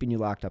keeping you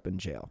locked up in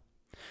jail.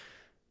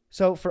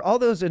 So for all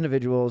those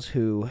individuals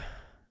who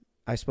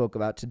I spoke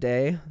about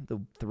today,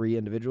 the 3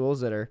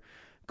 individuals that are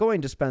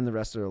going to spend the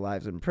rest of their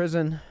lives in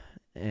prison,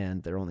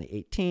 and they're only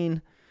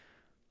 18,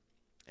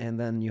 and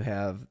then you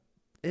have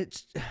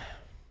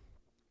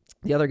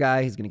the other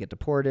guy, he's going to get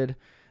deported,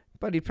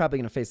 but he's probably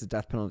going to face the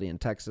death penalty in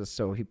Texas,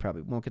 so he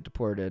probably won't get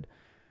deported.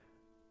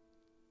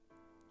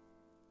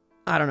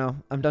 I don't know.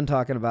 I'm done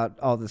talking about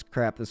all this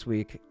crap this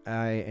week.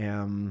 I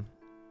am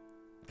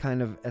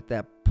kind of at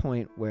that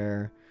point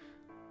where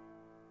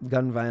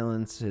gun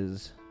violence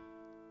has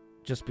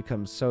just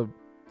become so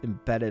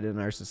embedded in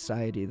our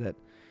society that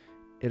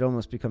it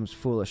almost becomes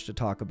foolish to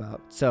talk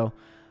about. So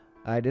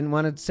I didn't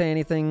want to say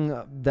anything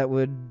that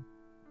would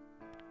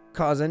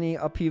cause any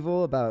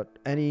upheaval about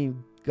any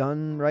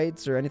gun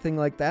rights or anything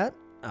like that.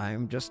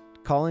 I'm just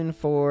calling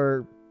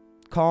for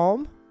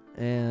calm,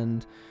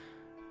 and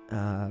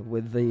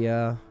with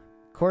the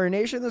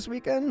coronation this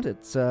weekend,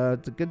 it's a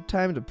good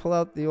time to pull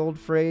out the old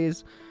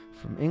phrase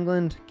from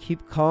England,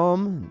 keep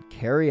calm and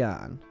carry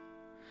on.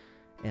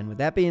 And with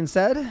that being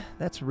said,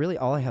 that's really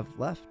all I have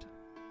left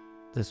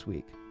this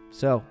week.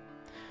 So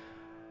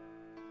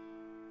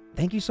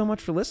thank you so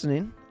much for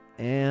listening,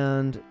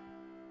 and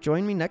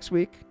join me next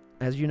week.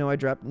 As you know, I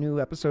drop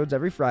new episodes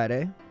every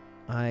Friday.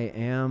 I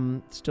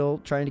am still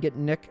trying to get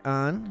Nick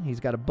on. He's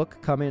got a book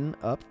coming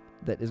up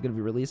that is going to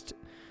be released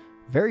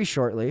very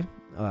shortly.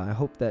 I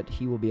hope that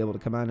he will be able to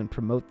come on and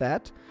promote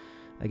that.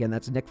 Again,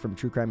 that's Nick from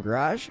True Crime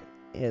Garage,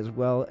 as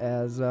well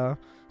as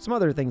some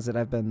other things that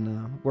I've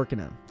been working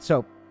on.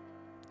 So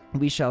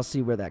we shall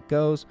see where that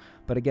goes.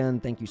 But again,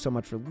 thank you so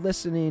much for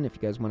listening. If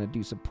you guys want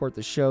to support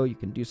the show, you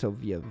can do so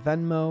via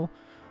Venmo.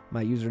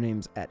 My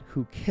username's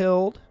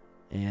 @WhoKilled,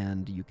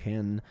 and you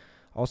can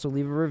also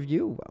leave a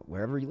review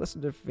wherever you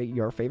listen to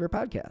your favorite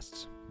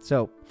podcasts.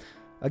 So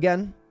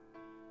again,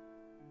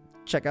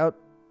 check out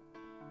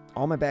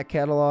all my back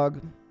catalog.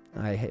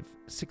 I have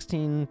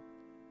 16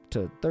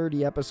 to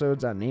 30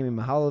 episodes on Amy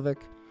Mihaljevic,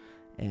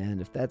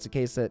 and if that's a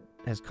case that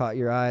has caught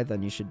your eye,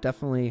 then you should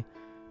definitely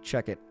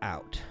check it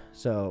out.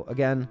 So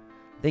again,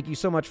 thank you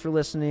so much for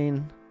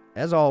listening.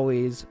 As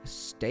always,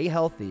 stay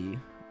healthy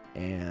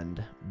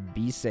and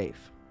be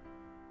safe.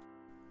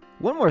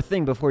 One more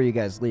thing before you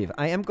guys leave.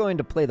 I am going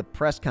to play the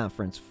press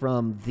conference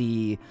from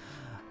the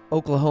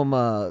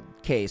Oklahoma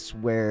case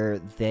where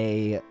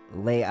they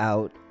lay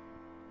out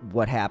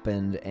what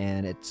happened,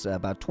 and it's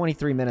about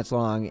 23 minutes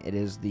long. It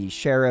is the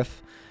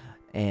sheriff,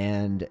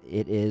 and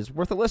it is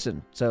worth a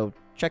listen. So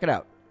check it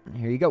out.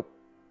 Here you go.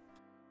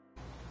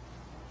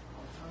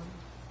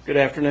 Good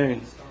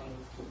afternoon.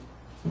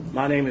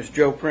 My name is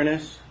Joe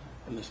Prentice,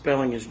 and the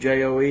spelling is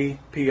Joeprentice.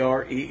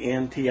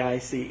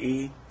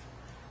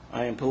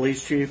 I am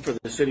police chief for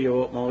the city of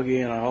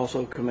Okmulgee, and I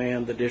also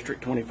command the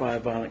District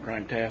 25 Violent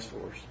Crime Task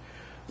Force.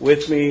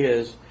 With me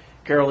is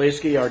Carol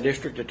Iskey, our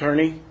district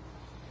attorney,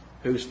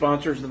 who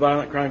sponsors the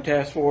Violent Crime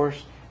Task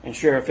Force, and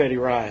Sheriff Eddie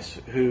Rice,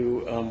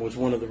 who was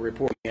one of the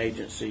reporting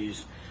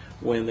agencies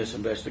when this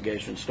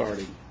investigation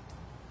started.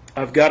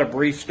 I've got a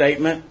brief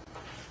statement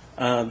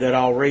that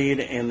I'll read,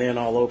 and then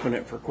I'll open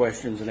it for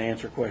questions and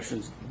answer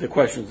the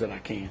questions that I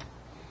can.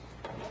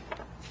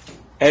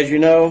 As you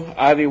know,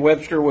 Ivy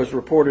Webster was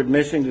reported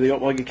missing to the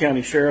Okmulgee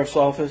County Sheriff's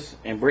Office,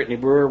 and Brittany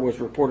Brewer was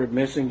reported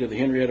missing to the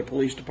Henrietta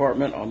Police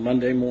Department on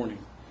Monday morning.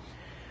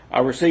 I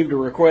received a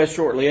request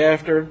shortly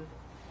after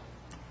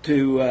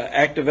to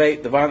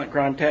activate the Violent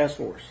Crime Task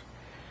Force.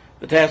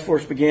 The task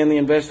force began the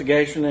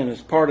investigation, and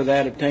as part of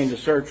that obtained a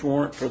search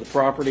warrant for the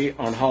property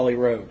on Holly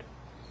Road.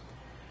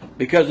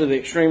 Because of the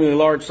extremely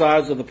large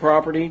size of the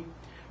property,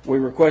 we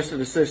requested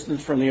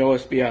assistance from the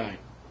OSBI.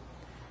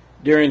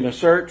 During the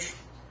search,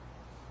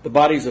 the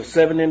bodies of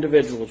 7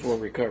 individuals were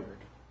recovered.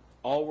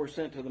 All were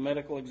sent to the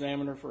medical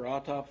examiner for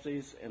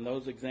autopsies, and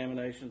those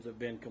examinations have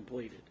been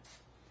completed.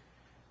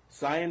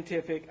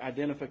 Scientific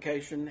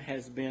identification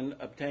has been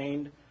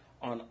obtained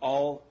on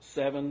all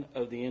 7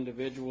 of the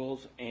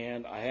individuals,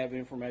 and I have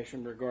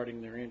information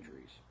regarding their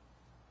injuries.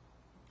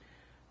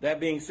 That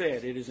being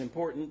said, it is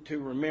important to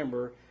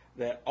remember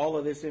that all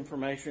of this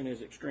information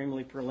is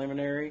extremely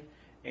preliminary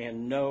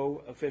and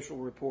no official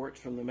reports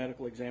from the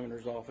medical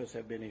examiner's office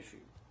have been issued.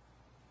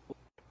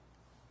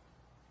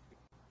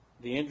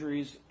 The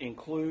injuries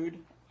include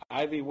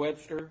Ivy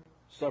Webster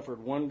suffered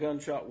 1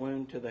 gunshot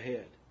wound to the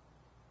head.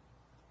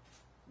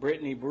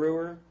 Brittany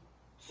Brewer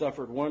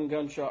suffered 1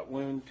 gunshot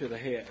wound to the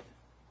head.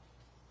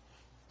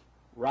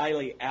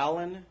 Riley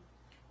Allen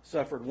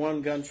suffered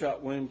 1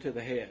 gunshot wound to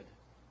the head.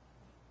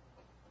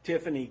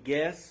 Tiffany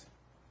Guess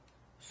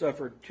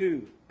suffered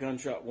 2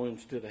 gunshot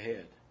wounds to the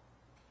head.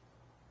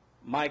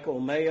 Michael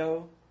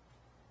Mayo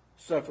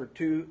suffered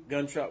 2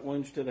 gunshot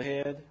wounds to the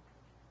head.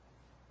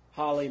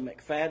 Holly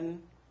McFadden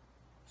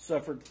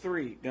suffered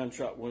 3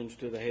 gunshot wounds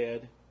to the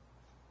head.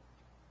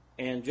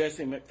 And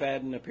Jesse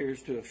McFadden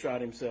appears to have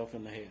shot himself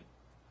in the head.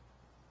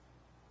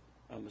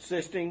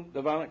 Assisting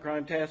the Violent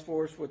Crime Task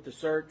Force with the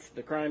search,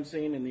 the crime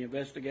scene, and the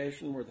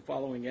investigation were the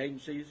following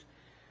agencies: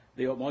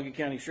 the Okmulgee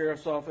County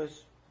Sheriff's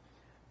Office,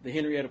 the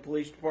Henrietta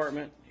Police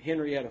Department,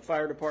 Henrietta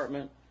Fire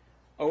Department,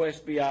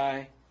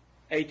 OSBI,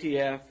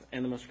 ATF,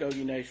 and the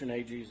Muskogee Nation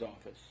AG's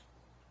office.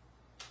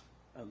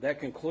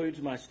 That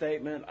concludes my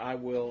statement. I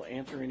will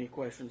answer any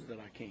questions that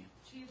I can.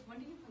 Chief, when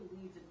do you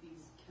believe that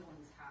these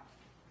killings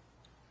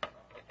happened?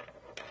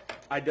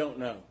 I don't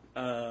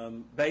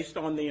know. Based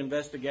on the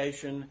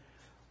investigation,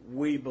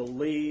 we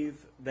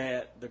believe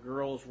that the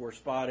girls were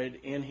spotted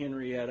in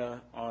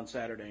Henrietta on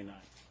Saturday night.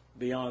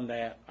 Beyond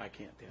that, I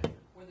can't tell you.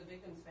 Were the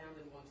victims found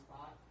in one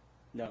spot?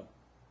 No.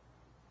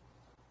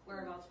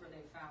 Whereabouts were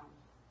they found?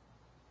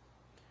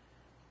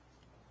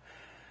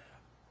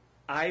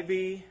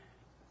 Ivy,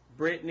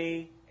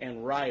 Brittany,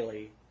 and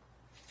Riley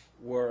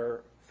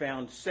were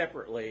found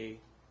separately,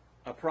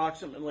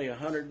 approximately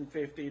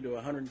 150 to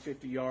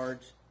 150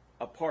 yards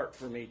apart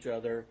from each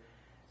other,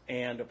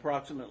 and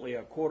approximately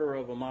a quarter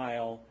of a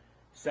mile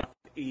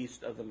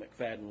southeast of the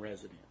McFadden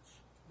residence.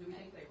 Do we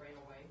think they ran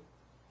away?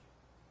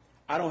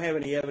 I don't have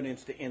any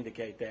evidence to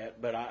indicate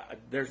that, but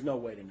there's no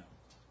way to know.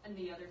 And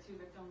the other 2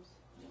 victims?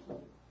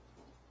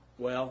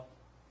 Well,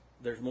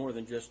 there's more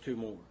than just 2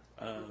 more.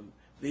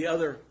 The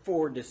other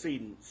 4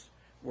 decedents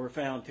were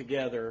found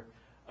together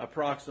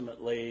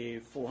approximately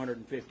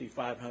 450,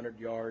 500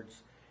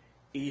 yards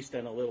east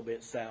and a little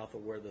bit south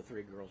of where the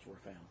 3 girls were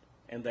found,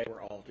 and they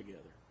were all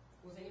together.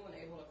 Was anyone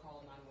able to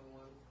call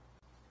 911?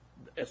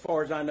 As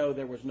far as I know,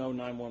 there was no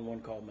 911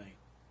 call made.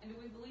 And do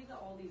we believe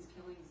that all these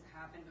killings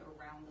happened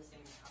around the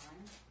same time?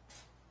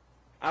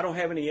 I don't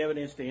have any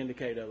evidence to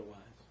indicate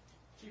otherwise.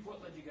 Chief, what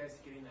led you guys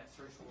to getting that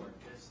search warrant?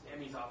 Because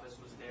Emmy's office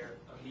was there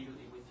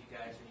immediately with you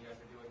guys when you guys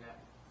were doing that.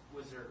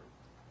 Did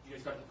you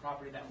guys go to the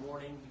property that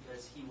morning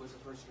because he was the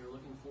person you were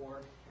looking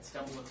for and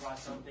stumbled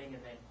across something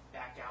and then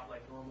back out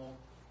like normal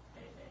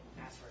and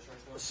ask for a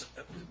search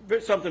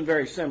warrant? Something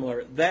very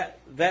similar.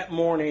 That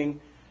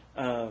morning,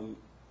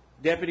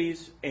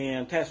 deputies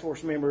and task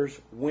force members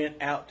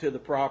went out to the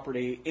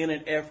property in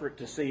an effort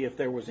to see if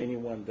there was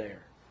anyone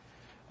there.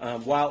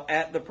 While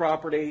at the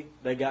property,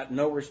 they got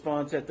no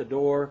response at the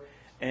door,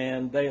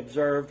 and they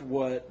observed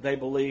what they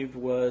believed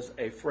was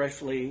a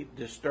freshly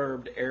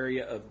disturbed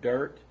area of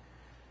dirt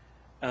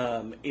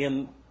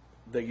in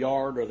the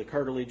yard or the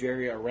curtilage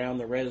area around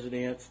the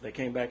residence. They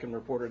came back and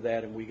reported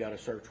that, and we got a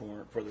search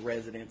warrant for the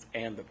residence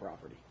and the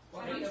property.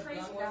 Have you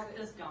traced back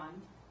this gun?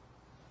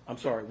 I'm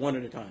sorry, one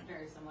at a time.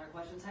 Very similar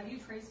questions. Have you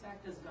traced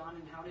back this gun,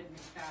 and how did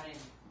McFadden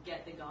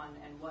get the gun,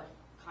 and what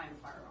kind of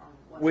firearm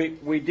was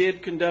it? We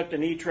did conduct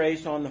an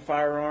e-trace on the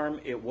firearm.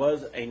 It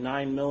was a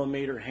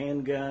 9mm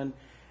handgun,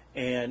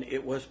 and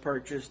it was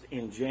purchased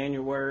in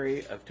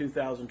January of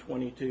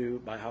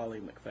 2022 by Holly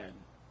McFadden.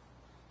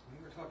 When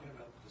you were talking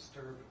about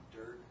disturbed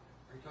dirt,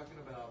 are you talking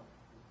about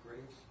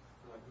graves,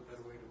 for lack of a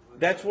better way to put it?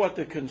 That's what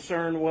the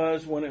concern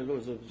was when it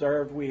was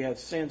observed. We have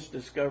since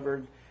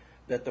discovered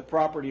that the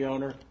property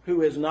owner,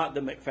 who is not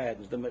the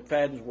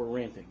McFaddens were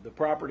renting. The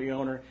property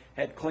owner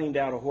had cleaned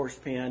out a horse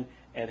pen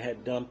and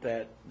had dumped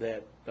that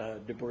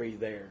debris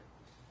there.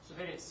 So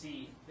they didn't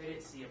see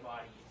a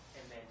body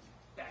and then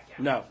back out?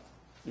 No.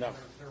 There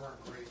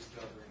weren't graves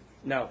dug or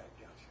anything? No.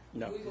 Gotcha.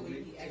 No. Do we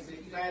believe he Did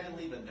executed McFadden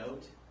leave a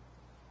note?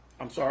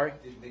 I'm sorry?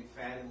 Did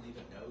McFadden leave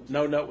a note?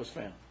 No note was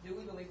found. Do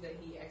we believe that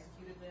he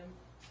executed them?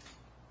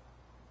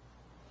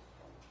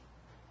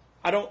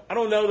 I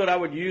don't know that I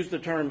would use the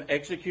term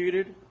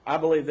executed. I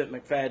believe that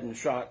McFadden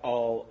shot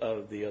all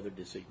of the other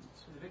decedents.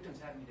 So the victims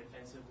have any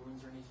defensive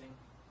wounds or anything?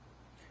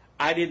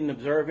 I didn't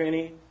observe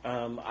any.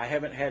 I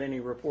haven't had any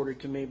reported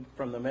to me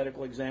from the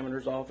medical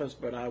examiner's office,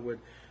 but I would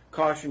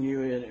caution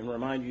you and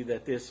remind you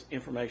that this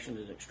information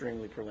is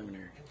extremely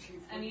preliminary. And Chief,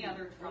 Any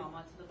other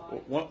trauma to the body?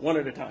 One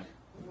at a time.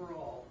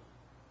 overall,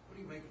 what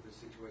do you make of this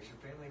situation?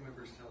 Family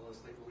members tell us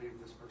they believe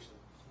this person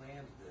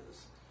planned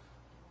this.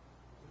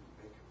 What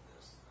do you make of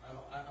this?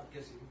 I'm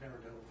guessing you've never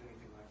dealt with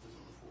anything like this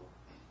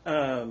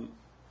before.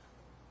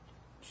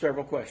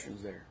 Several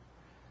questions there.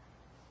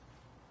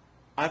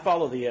 I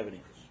follow the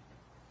evidence,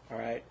 all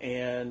right,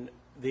 and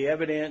The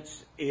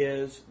evidence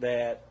is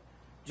that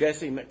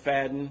Jesse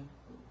McFadden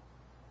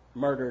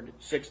murdered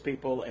 6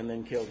 people and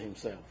then killed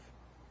himself.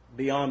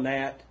 Beyond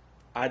that,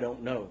 I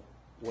don't know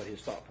what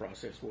his thought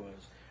process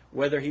was.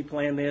 Whether he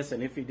planned this,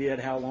 and if he did,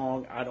 how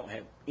long, I don't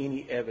have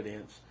any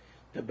evidence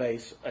to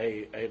base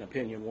an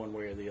opinion one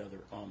way or the other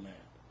on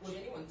that. Was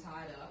anyone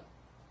tied up?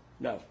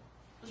 No.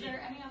 Was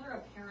there any other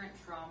apparent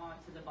trauma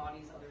to the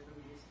bodies other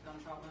than these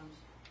gunshot wounds?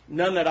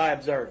 None that I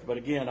observed, but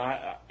again,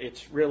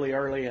 it's really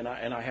early, and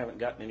I haven't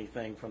gotten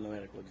anything from the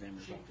medical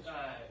examiner's office.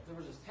 There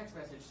was a text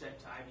message sent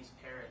to Ivy's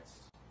parents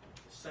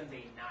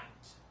Sunday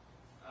night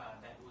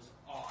that was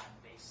odd,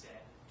 they said.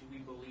 Do we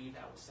believe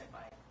that was sent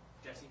by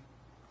Jesse?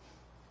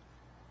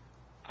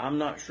 I'm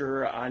not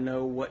sure I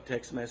know what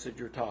text message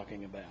you're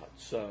talking about,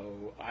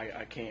 so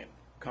I can't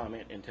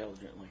comment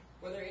intelligently.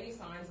 Were there any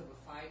signs of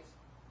a fight?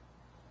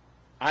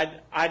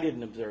 I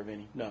didn't observe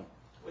any, no.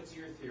 What's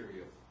your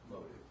theory of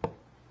motive?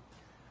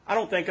 I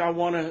don't think I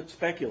want to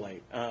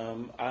speculate.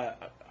 I'm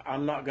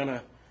not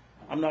gonna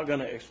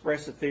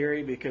express a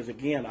theory because,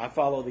 again, I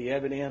follow the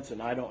evidence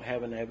and I don't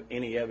have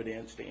any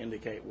evidence to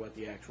indicate what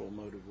the actual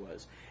motive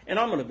was. And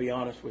I'm going to be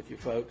honest with you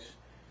folks.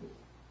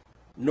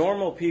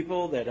 Normal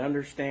people that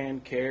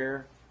understand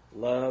care,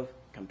 love,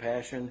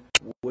 compassion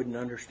wouldn't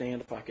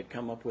understand if I could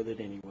come up with it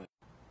anyway.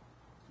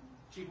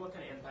 Chief, what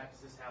kind of impact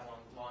does this have on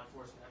law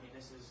enforcement? I mean,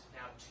 this is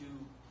now 2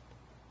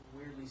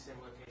 weirdly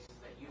similar cases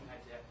that you've had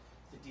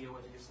to deal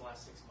with in just the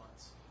last 6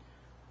 months.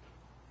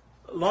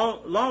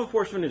 Law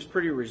enforcement is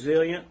pretty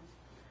resilient,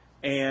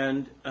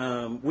 and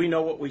we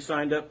know what we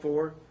signed up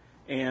for,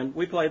 and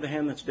we play the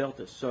hand that's dealt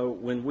us. So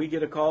when we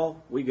get a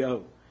call, we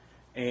go.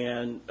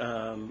 And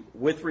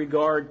with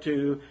regard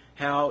to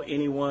how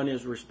anyone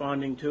is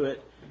responding to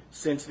it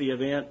since the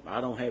event,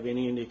 I don't have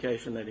any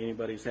indication that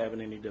anybody's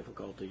having any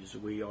difficulties.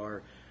 We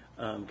are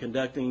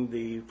conducting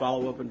the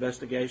follow-up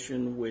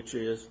investigation, which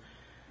is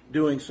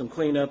doing some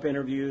cleanup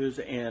interviews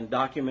and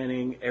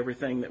documenting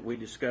everything that we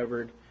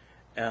discovered,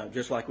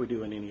 just like we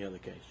do in any other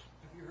case.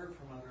 Have you heard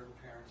from other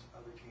parents,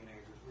 other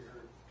teenagers? We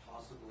heard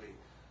possibly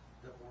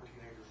that more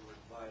teenagers were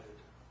invited.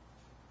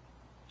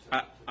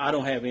 I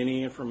don't have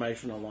any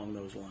information along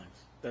those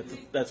lines.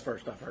 That's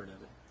first I've heard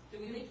of it. Do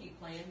we think he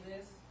planned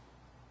this?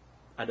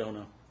 I don't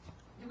know.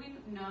 Do we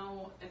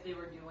know if they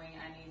were doing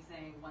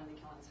anything when the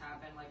killings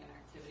happened, like an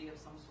activity of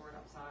some sort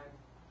outside?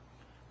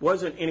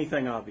 Wasn't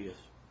anything obvious.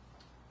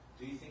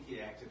 Do you think he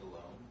acted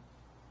alone?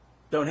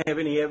 Don't have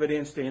any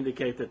evidence to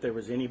indicate that there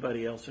was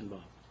anybody else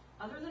involved.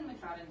 Other than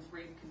McFadden's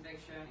rape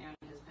conviction and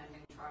his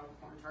pending trial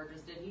of porn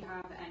charges, did he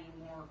have any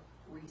more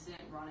recent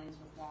run-ins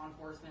with law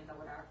enforcement that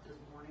would act as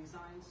warning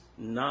signs?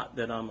 Not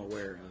that I'm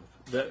aware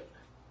of.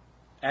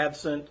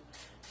 Absent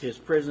his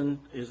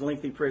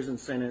lengthy prison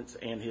sentence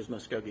and his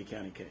Muskogee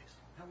County case.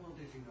 How well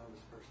did you know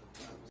this person?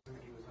 Was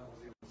he on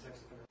the sex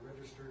offender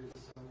register? Is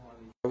this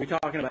someone? Are we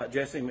talking about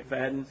Jesse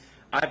McFadden?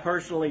 I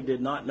personally did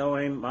not know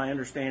him. My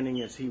understanding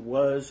is he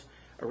was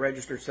a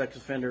registered sex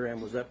offender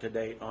and was up to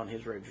date on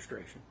his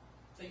registration.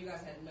 So you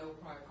guys had no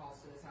prior calls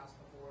to this house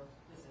before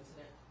this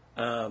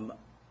incident?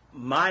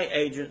 My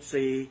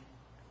agency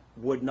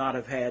would not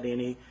have had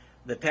any.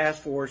 The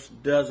task force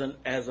doesn't,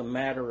 as a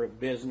matter of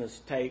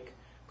business, take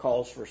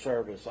calls for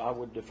service. I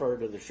would defer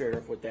to the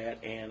sheriff with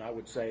that, and I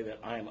would say that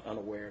I am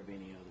unaware of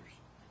any others.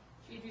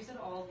 Chief, you said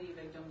all the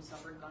victims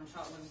suffered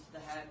gunshot wounds to the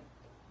head.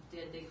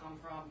 Did they come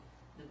from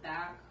the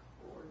back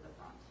or the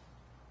front?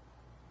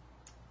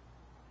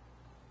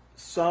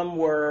 Some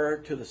were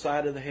to the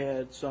side of the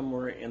head, some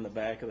were in the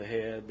back of the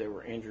head. There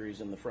were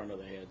injuries in the front of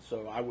the head.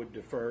 So I would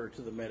defer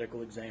to the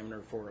medical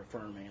examiner for a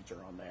firm answer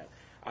on that.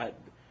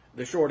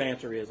 The short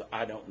answer is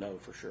I don't know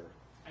for sure.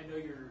 I know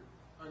you're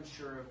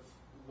unsure of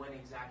when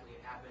exactly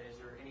it happened. Is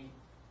there any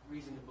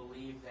reason to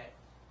believe that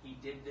he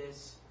did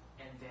this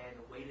and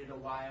then waited a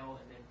while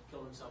and then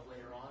killed himself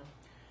later on?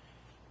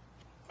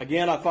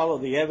 Again, I follow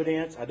the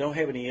evidence. I don't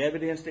have any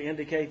evidence to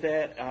indicate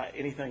that.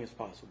 Anything is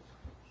possible.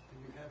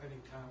 Do you have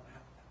any time?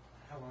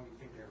 How long do you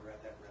think they were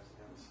at that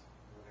residence?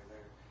 Were they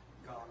there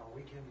gone all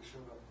weekend? They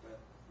showed up that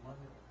Monday?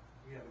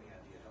 Do you have any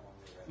idea how long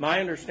they were at? My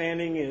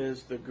understanding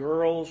is the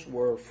girls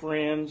were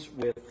friends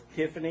with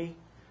Tiffany,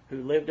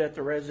 who lived at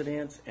the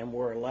residence, and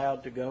were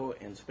allowed to go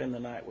and spend the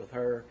night with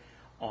her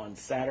on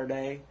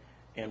Saturday,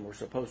 and were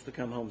supposed to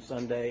come home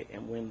Sunday,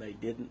 and when they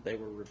didn't, they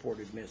were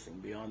reported missing.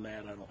 Beyond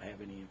that, I don't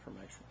have any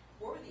information.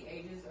 What were the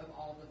ages of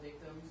all the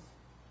victims?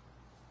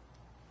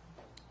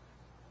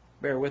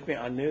 Bear with me.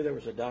 I knew there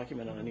was a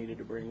document I needed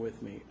to bring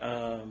with me.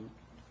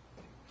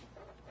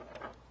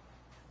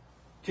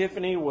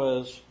 Tiffany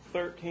was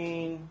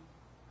 13.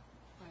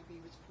 Ivy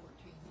was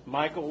 14.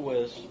 Michael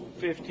was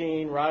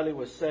 15. Riley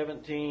was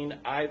 17.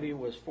 Ivy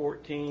was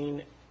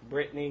 14.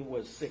 Brittany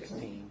was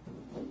 16.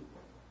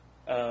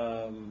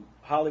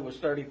 Holly was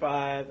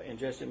 35, and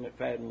Jesse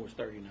McFadden was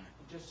 39.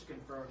 Just to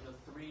confirm,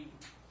 the 3,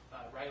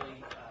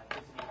 Riley,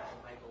 Tiffany,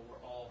 and Michael, were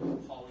all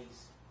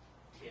Holly's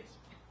kids,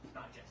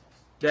 not Jesse's.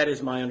 That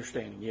is my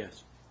understanding,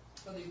 yes.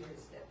 So these were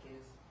his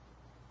stepkids?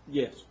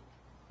 Yes.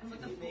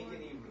 Did he make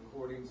any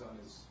recordings on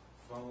his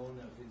phone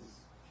of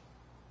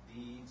his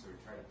deeds or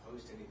try to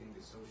post anything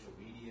to social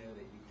media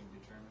that you can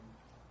determine?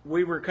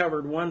 We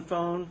recovered one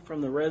phone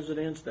from the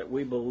residence that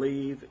we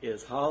believe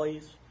is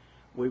Holly's.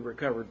 We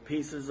recovered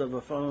pieces of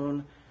a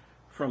phone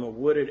from a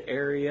wooded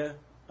area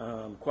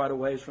quite a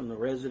ways from the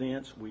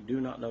residence. We do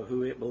not know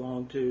who it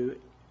belonged to.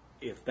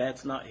 If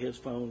that's not his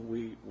phone,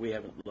 we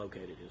haven't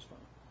located his phone.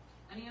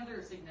 Any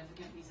other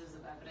significant pieces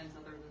of evidence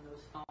other than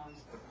those phones,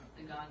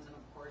 the guns, and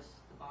of course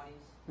the bodies?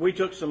 We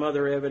took some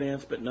other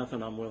evidence, but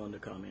nothing I'm willing to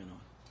comment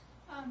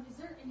on. Is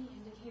there any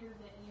indicator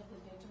that any of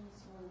the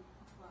victims were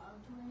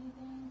drugged or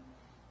anything?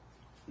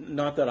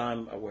 Not that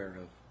I'm aware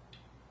of.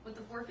 With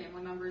the 4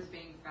 family members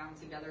being found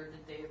together,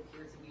 did they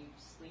appear to be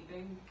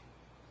sleeping?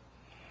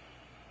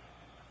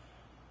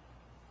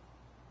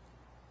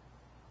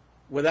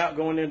 Without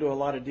going into a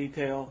lot of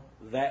detail,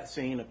 that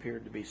scene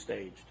appeared to be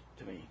staged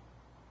to me.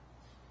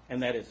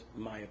 And that is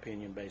my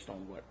opinion based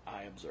on what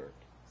I observed.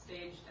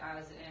 Staged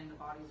as in the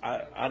bodies?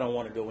 I don't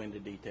want to go into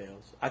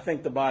details. I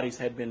think the bodies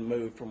had been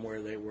moved from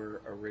where they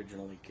were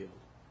originally killed.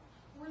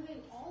 Were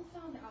they all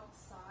found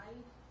outside?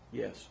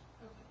 Yes.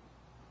 Okay.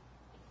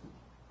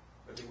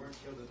 But they weren't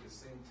killed at the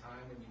same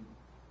time. I mean,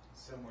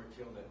 some were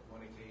killed at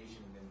one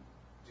occasion, and then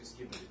just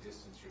given the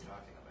distance you're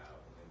talking about,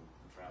 and then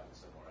traveled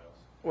somewhere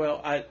else.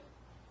 Well,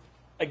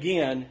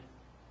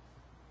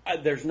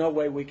 there's no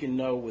way we can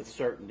know with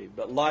certainty,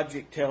 but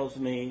logic tells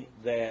me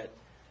that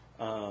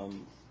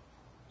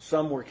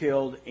some were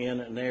killed in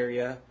an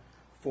area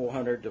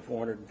 400 to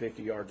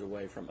 450 yards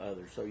away from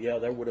others. So, yeah,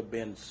 there would have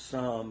been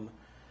some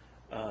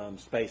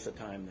space of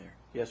time there.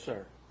 Yes,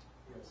 sir.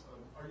 Yes.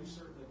 Are you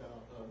certain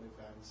about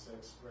McFadden's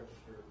sex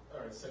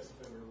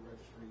offender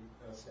registry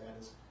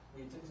status?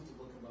 We attempted to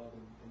look him up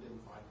and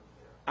didn't find him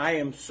there. I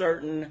am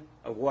certain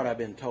of what I've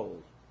been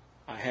told.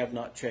 I have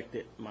not checked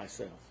it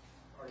myself.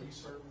 Are you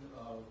certain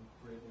of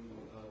Brittany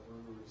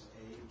Brewer's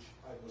age?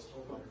 I was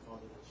told by her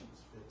father that she was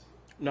 15.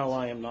 No,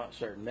 I am not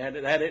certain.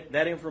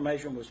 That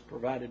information was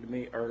provided to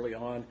me early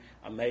on.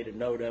 I made a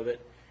note of it,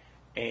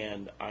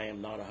 and I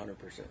am not 100%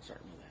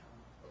 certain of that.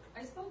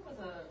 I spoke with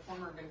a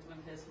former victim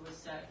of his who was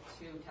set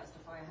to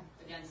testify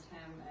against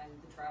him and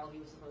the trial he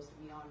was supposed to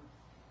be on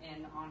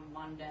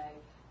Monday,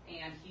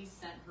 and he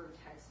sent her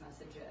text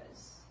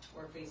messages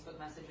or Facebook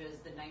messages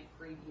the night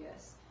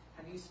previous.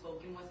 Have you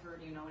spoken with her?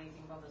 Do you know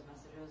anything about those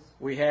messages?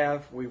 We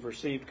have. We've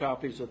received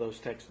copies of those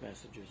text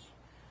messages.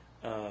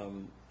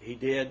 He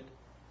did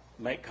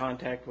make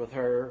contact with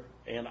her,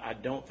 and I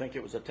don't think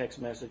it was a text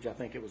message. I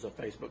think it was a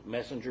Facebook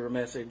Messenger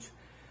message,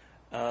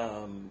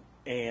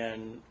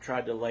 and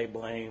tried to lay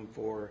blame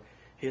for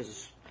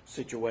his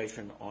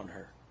situation on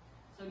her.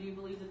 So do you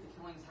believe that the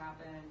killings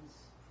happened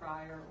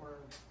prior or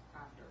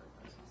after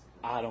those messages?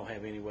 I don't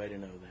have any way to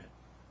know that.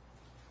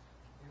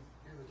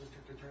 You're the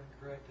district attorney,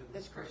 correct? And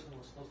this person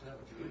was supposed to have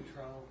a jury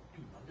trial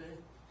Monday?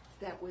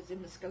 That was in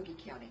Muskogee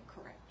County,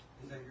 correct.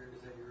 Is that your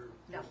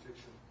No.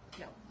 jurisdiction?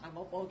 No, I'm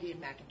Okmulgee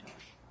and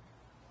McIntosh.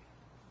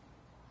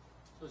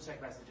 Those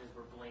text messages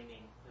were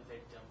blaming the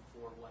victim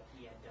for what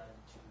he had done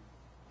to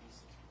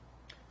these.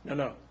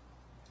 No.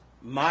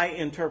 My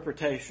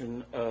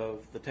interpretation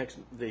of the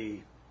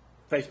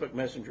Facebook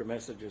Messenger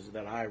messages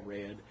that I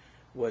read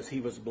was he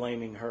was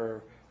blaming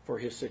her for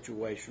his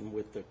situation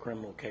with the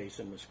criminal case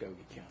in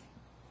Muskogee County.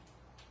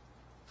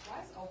 Why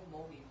is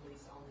Okmulgee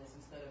police on this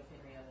instead of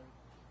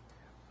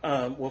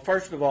Henrietta? Well,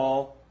 first of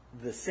all,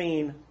 the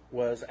scene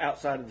was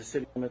outside of the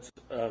city limits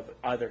of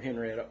either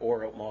Henrietta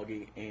or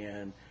Okmulgee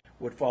and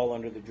would fall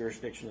under the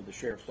jurisdiction of the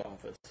sheriff's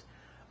office.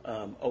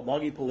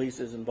 Okmulgee police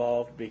is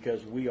involved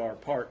because we are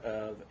part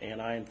of,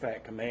 and I in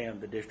fact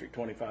command, the District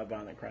 25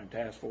 Violent Crime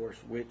Task Force,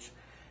 which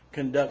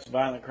conducts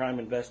violent crime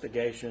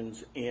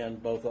investigations in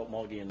both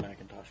Okmulgee and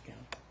McIntosh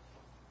County.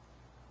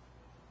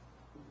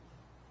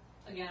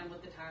 Again,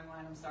 with the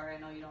timeline, I'm sorry, I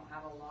know you don't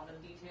have a lot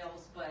of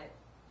details, but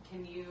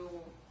can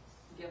you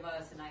give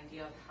us an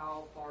idea of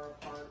how far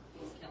apart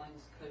these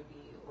killings could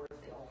be, or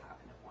if they all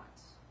happened at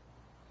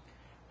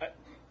once?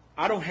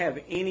 I don't have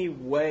any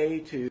way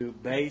to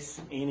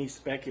base any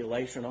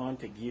speculation on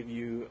to give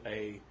you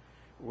a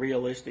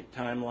realistic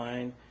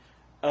timeline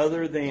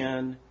other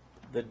than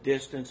the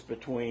distance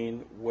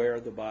between where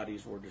the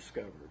bodies were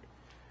discovered.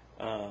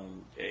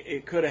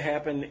 It could have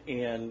happened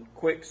in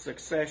quick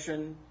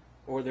succession,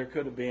 or there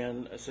could have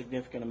been a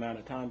significant amount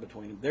of time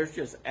between them. There's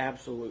just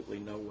absolutely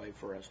no way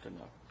for us to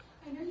know.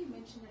 I know you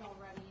mentioned it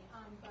already,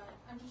 but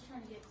I'm just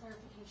trying to get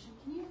clarification.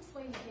 Can you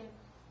explain again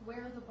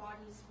where the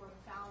bodies were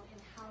found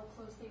and how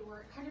close they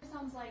were? It kind of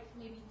sounds like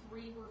maybe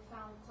 3 were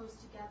found close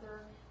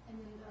together, and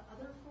then the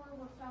other 4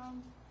 were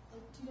found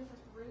like 2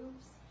 different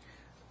groups.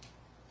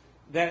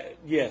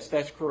 Yes,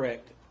 that's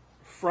correct.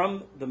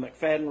 From the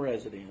McFadden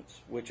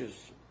residence, which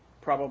is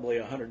probably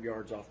 100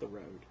 yards off the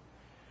road,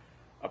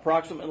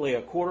 approximately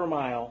a quarter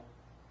mile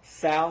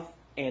south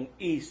and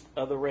east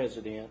of the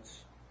residence,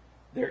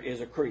 there is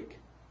a creek.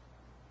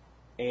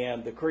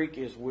 And the creek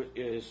is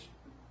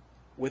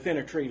within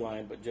a tree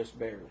line, but just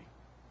barely.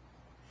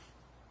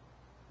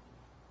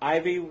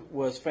 Ivy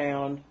was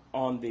found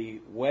on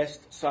the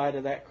west side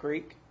of that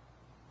creek,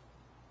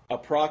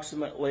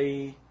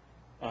 approximately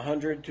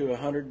 100 to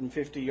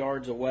 150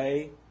 yards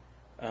away,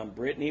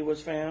 Brittany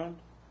was found.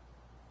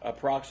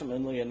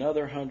 Approximately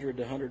another 100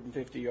 to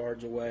 150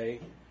 yards away,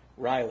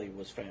 Riley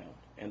was found,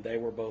 and they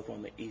were both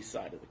on the east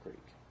side of the creek.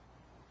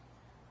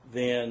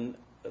 Then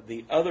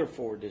the other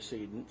 4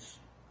 decedents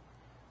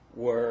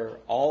were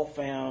all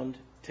found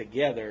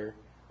together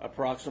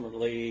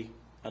approximately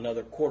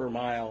another quarter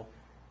mile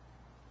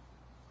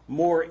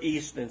more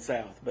east than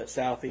south, but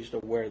southeast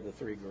of where the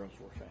 3 girls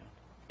were found,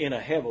 in a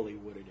heavily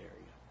wooded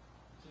area.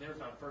 So they were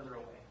found further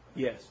away.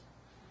 Yes,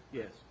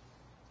 yes.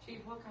 Chief,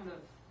 what kind of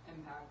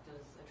impact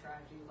does a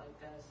tragedy like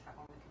this have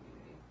on the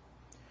community?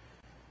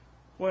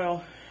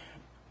 Well,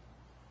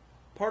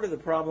 part of the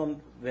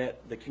problem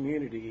that the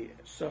community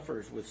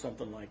suffers with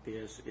something like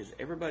this is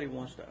everybody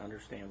wants to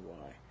understand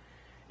why.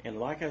 And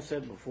like I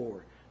said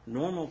before,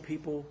 normal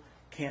people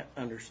can't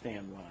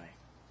understand why.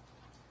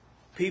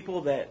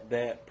 People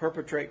that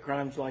perpetrate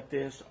crimes like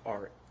this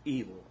are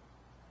evil.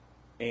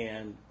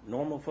 And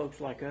normal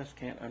folks like us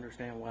can't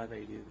understand why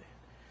they do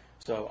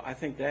that. So I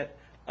think that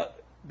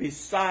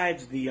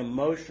besides the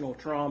emotional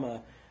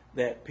trauma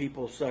that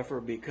people suffer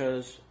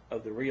because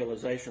of the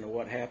realization of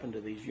what happened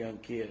to these young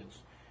kids,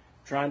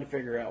 trying to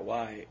figure out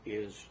why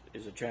is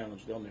a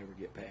challenge they'll never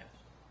get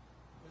past.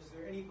 Was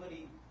there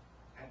anybody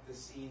at the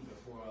scene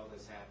before all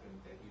this happened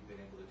that you've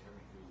been able to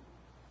determine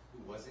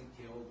who wasn't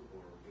killed,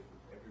 or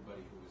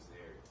everybody who was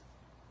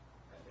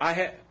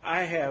there?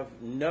 I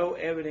have no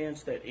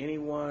evidence that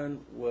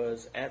anyone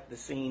was at the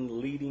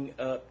scene leading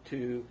up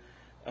to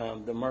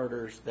the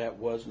murders that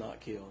was not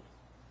killed.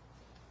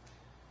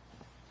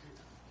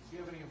 Do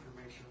you have any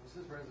information? Was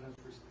his residence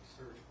recently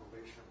searched,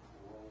 probation,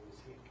 parole? Was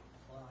he in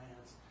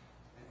compliance,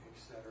 et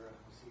cetera?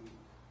 Was he...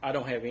 I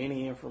don't have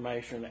any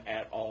information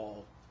at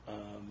all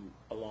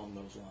along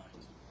those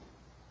lines.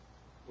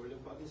 Were the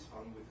bodies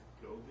found with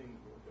clothing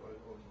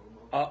or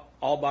normal?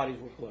 All bodies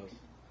were clothed.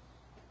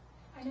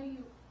 I know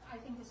you, I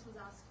think this was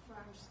asked for,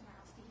 I'm just going to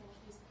ask again,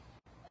 is,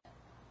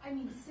 I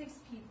mean, 6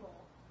 people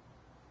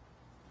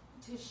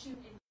to shoot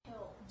and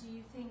kill. Do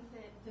you think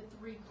that the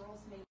 3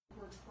 girls maybe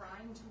were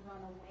trying to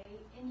run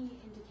away? Any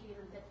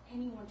indicator that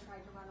anyone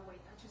tried to run away?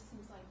 That just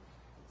seems like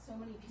so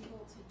many people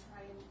to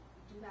try and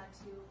do that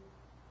to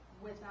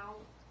without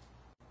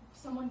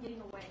someone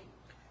getting away.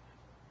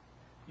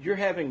 You're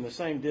having the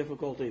same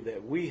difficulty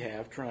that we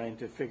have trying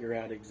to figure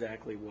out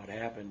exactly what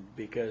happened,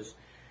 because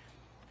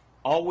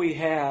all we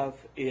have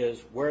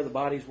is where the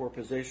bodies were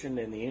positioned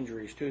and the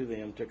injuries to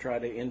them to try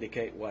to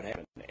indicate what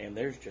happened, and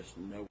there's just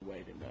no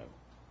way to know.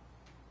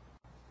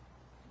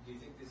 Do you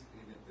think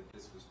that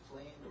this was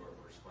planned or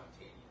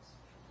spontaneous?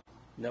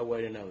 No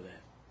way to know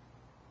that.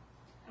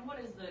 And what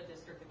is the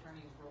district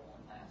attorney's role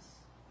in this?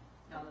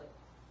 Now that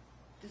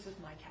This is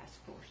my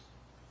task force.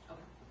 okay.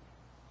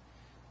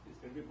 It's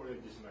been reported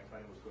that Jesse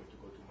McFadden was going to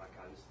go to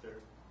McAllister.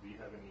 Do you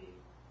have any,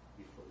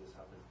 before this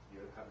happened, do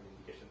you have an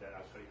indication that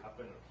actually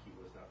happened, or he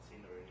was not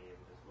seen, or any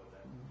evidence about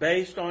that?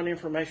 Based on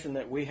information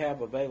that we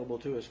have available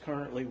to us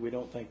currently, we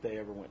don't think they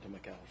ever went to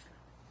McAllister.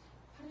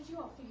 How did you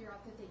all figure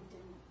out that they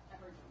didn't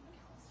ever go to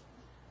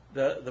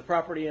McAllister? The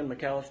property in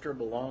McAllister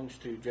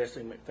belongs to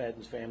Jesse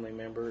McFadden's family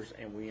members,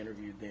 and we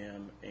interviewed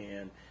them,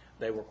 and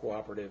they were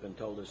cooperative and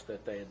told us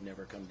that they had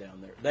never come down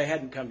there. They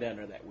hadn't come down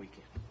there that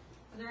weekend.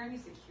 Are there any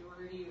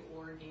security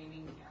or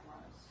gaming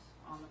cameras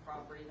on the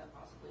property that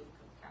possibly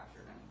could have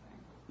captured anything?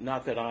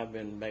 Not that I've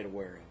been made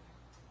aware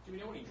of. Do we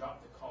know when he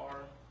dropped the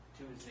car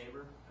to his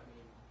neighbor? I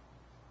mean,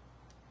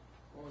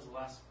 when was the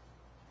last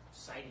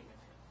sighting of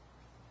him?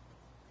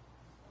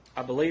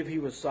 I believe he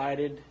was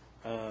sighted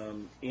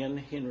in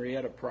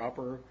Henrietta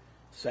proper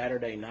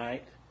Saturday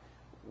night.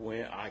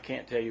 When I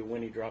can't tell you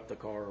when he dropped the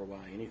car or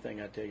why.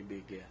 Anything I tell you be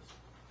a guess.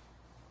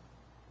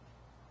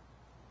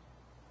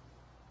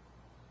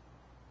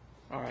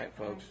 All right,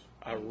 folks.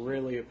 I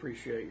really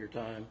appreciate your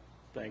time.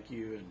 Thank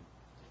you. And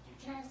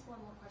Can I ask one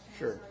more question?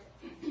 Sure.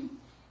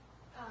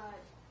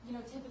 You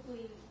know,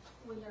 typically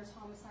when there's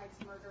homicides,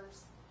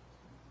 murders,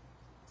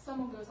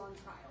 someone goes on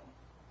trial.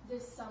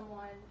 This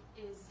someone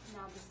is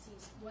now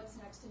deceased. What's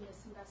next in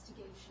this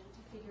investigation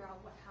to figure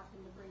out what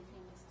happened to bring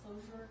families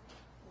closure?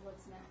 Or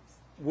what's next?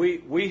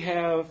 we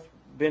have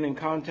been in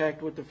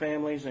contact with the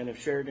families and have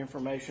shared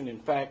information. In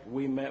fact,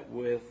 we met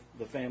with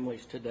the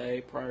families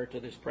today prior to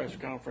this press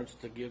conference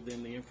to give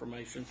them the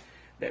information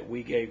that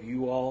we gave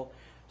you all,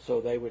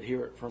 so they would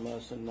hear it from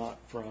us and not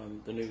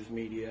from the news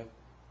media.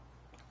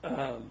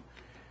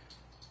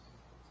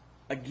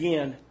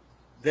 Again,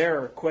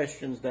 there are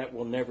questions that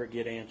will never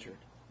get answered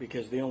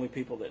because the only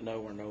people that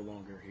know are no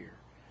longer here.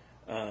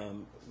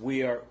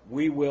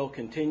 We will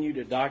continue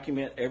to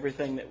document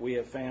everything that we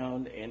have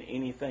found and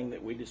anything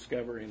that we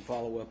discover in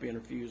follow-up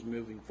interviews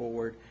moving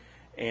forward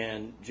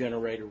and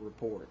generate a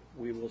report.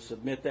 We will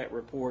submit that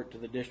report to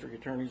the district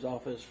attorney's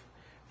office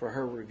for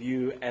her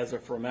review as a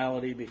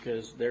formality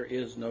because there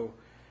is no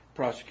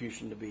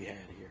prosecution to be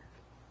had here.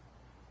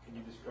 Can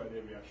you describe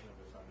the reaction of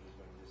the families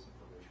when this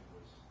information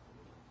was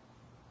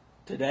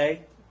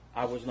Today,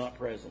 I was not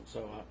present,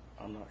 so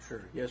I'm not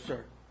sure. Yes,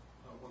 sir.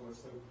 One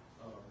last thing.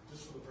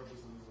 Just for the purposes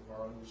of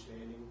our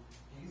understanding,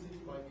 do you think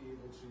you might might be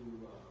able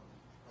to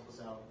help us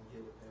out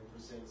and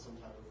present some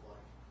type of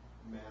like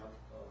map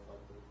of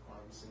like the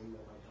crime scene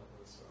that might help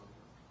us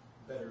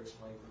better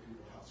explain for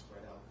people how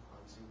spread out the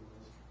crime scene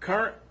is?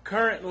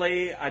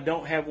 Currently, I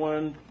don't have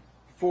one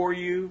for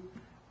you.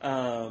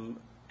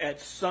 At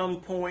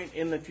some point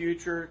in the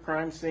future,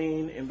 crime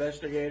scene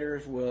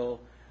investigators will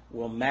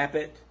map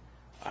it.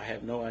 I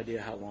have no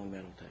idea how long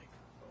that'll take.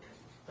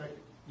 Thank you.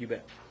 You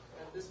bet.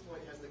 At this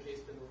point, has the case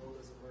been ruled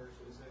as a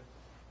murder-suicide?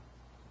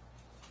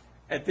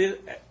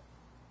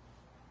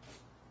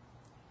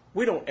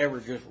 We don't ever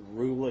just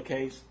rule a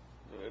case,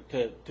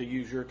 to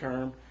use your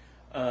term,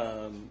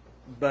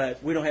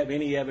 but we don't have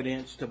any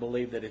evidence to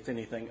believe that it's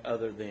anything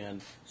other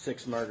than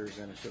 6 murders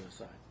and a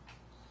suicide.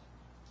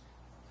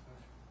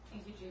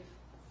 Thank you, Chief.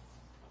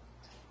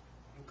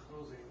 In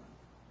closing,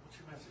 what's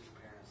your message to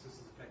parents? This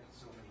has affected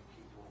so many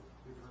people.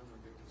 We've heard from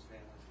victims'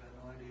 families who had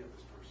no idea of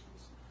this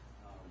person's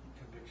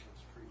convictions,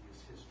 previous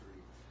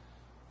history.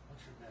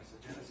 What's your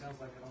message? And it sounds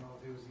like, I don't know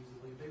if it was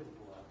easily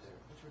available out there.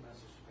 What's your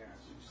message to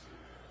parents who see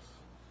this?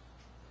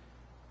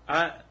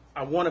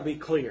 I want to be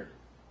clear.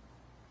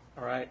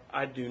 All right,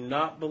 I do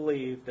not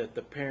believe that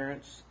the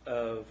parents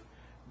of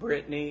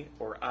Brittany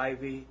or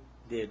Ivy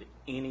did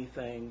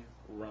anything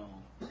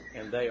wrong,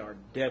 and they are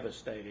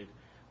devastated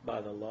by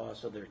the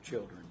loss of their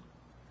children.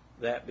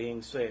 That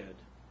being said,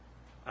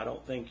 I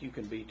don't think you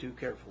can be too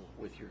careful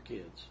with your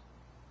kids.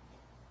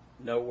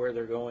 Know where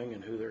they're going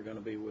and who they're going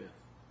to be with.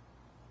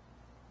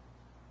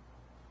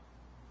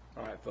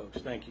 All right,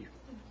 folks, thank you.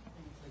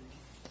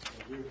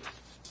 Thank you.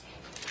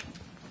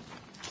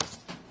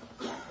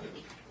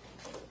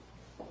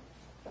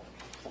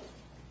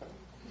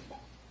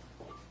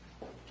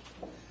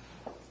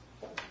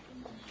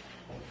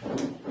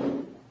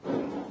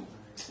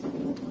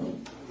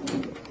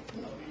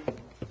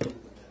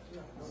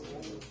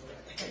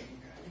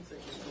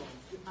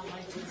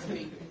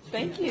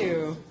 Thank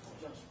you.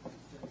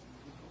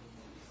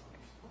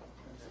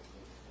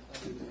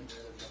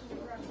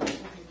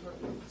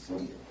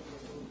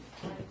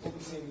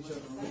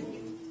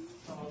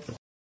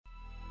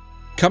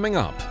 Coming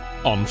up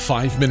on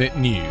 5 Minute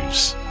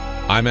News,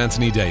 I'm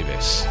Anthony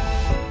Davis.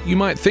 You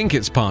might think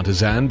it's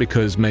partisan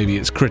because maybe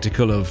it's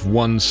critical of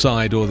one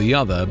side or the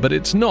other, but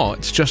it's not.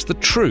 It's just the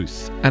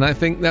truth. And I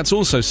think that's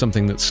also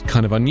something that's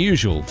kind of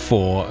unusual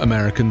for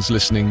Americans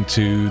listening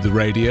to the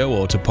radio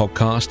or to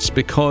podcasts,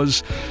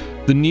 because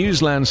the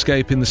news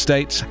landscape in the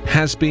States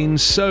has been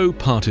so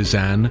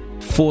partisan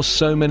for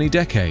so many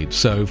decades.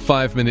 So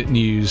 5 Minute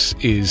News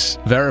is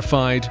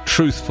verified,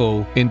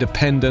 truthful,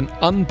 independent,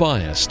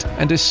 unbiased,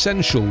 and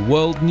essential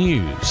world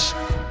news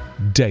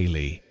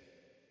daily.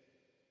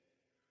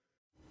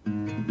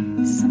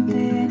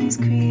 Something is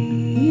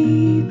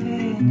creeping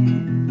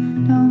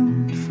in,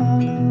 don't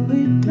follow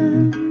it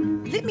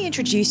down. Let me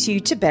introduce you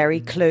to Barry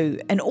Clew,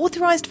 an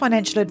authorised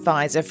financial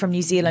advisor from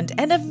New Zealand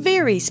and a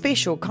very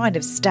special kind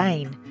of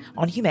stain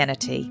on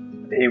humanity.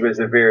 He was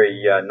a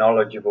very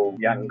knowledgeable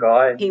young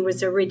guy. He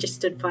was a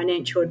registered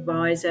financial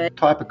advisor.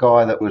 Type of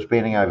guy that was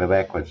bending over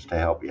backwards to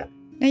help you.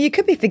 Now, you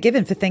could be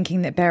forgiven for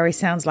thinking that Barry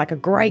sounds like a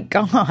great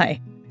guy,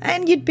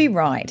 and you'd be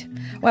right.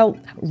 Well,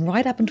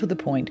 right up until the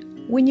point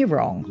when you're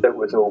wrong. It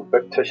was all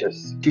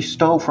fictitious. She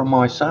stole from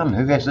my son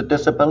who has a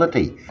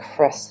disability.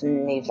 Chris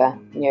never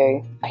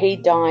knew. He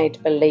died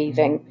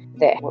believing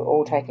that we're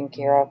all taken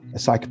care of. A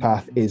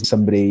psychopath is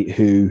somebody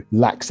who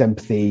lacks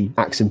empathy,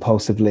 acts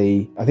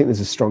impulsively. I think there's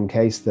a strong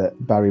case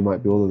that Barry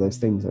might be all of those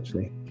things,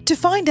 actually. To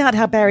find out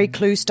how Barry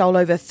Clew stole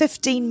over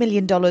 $15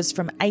 million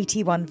from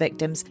 81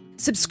 victims,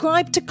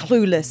 subscribe to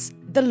Clueless,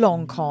 The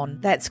Long Con.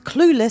 That's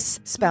Clueless,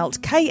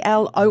 spelt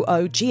Klooghless.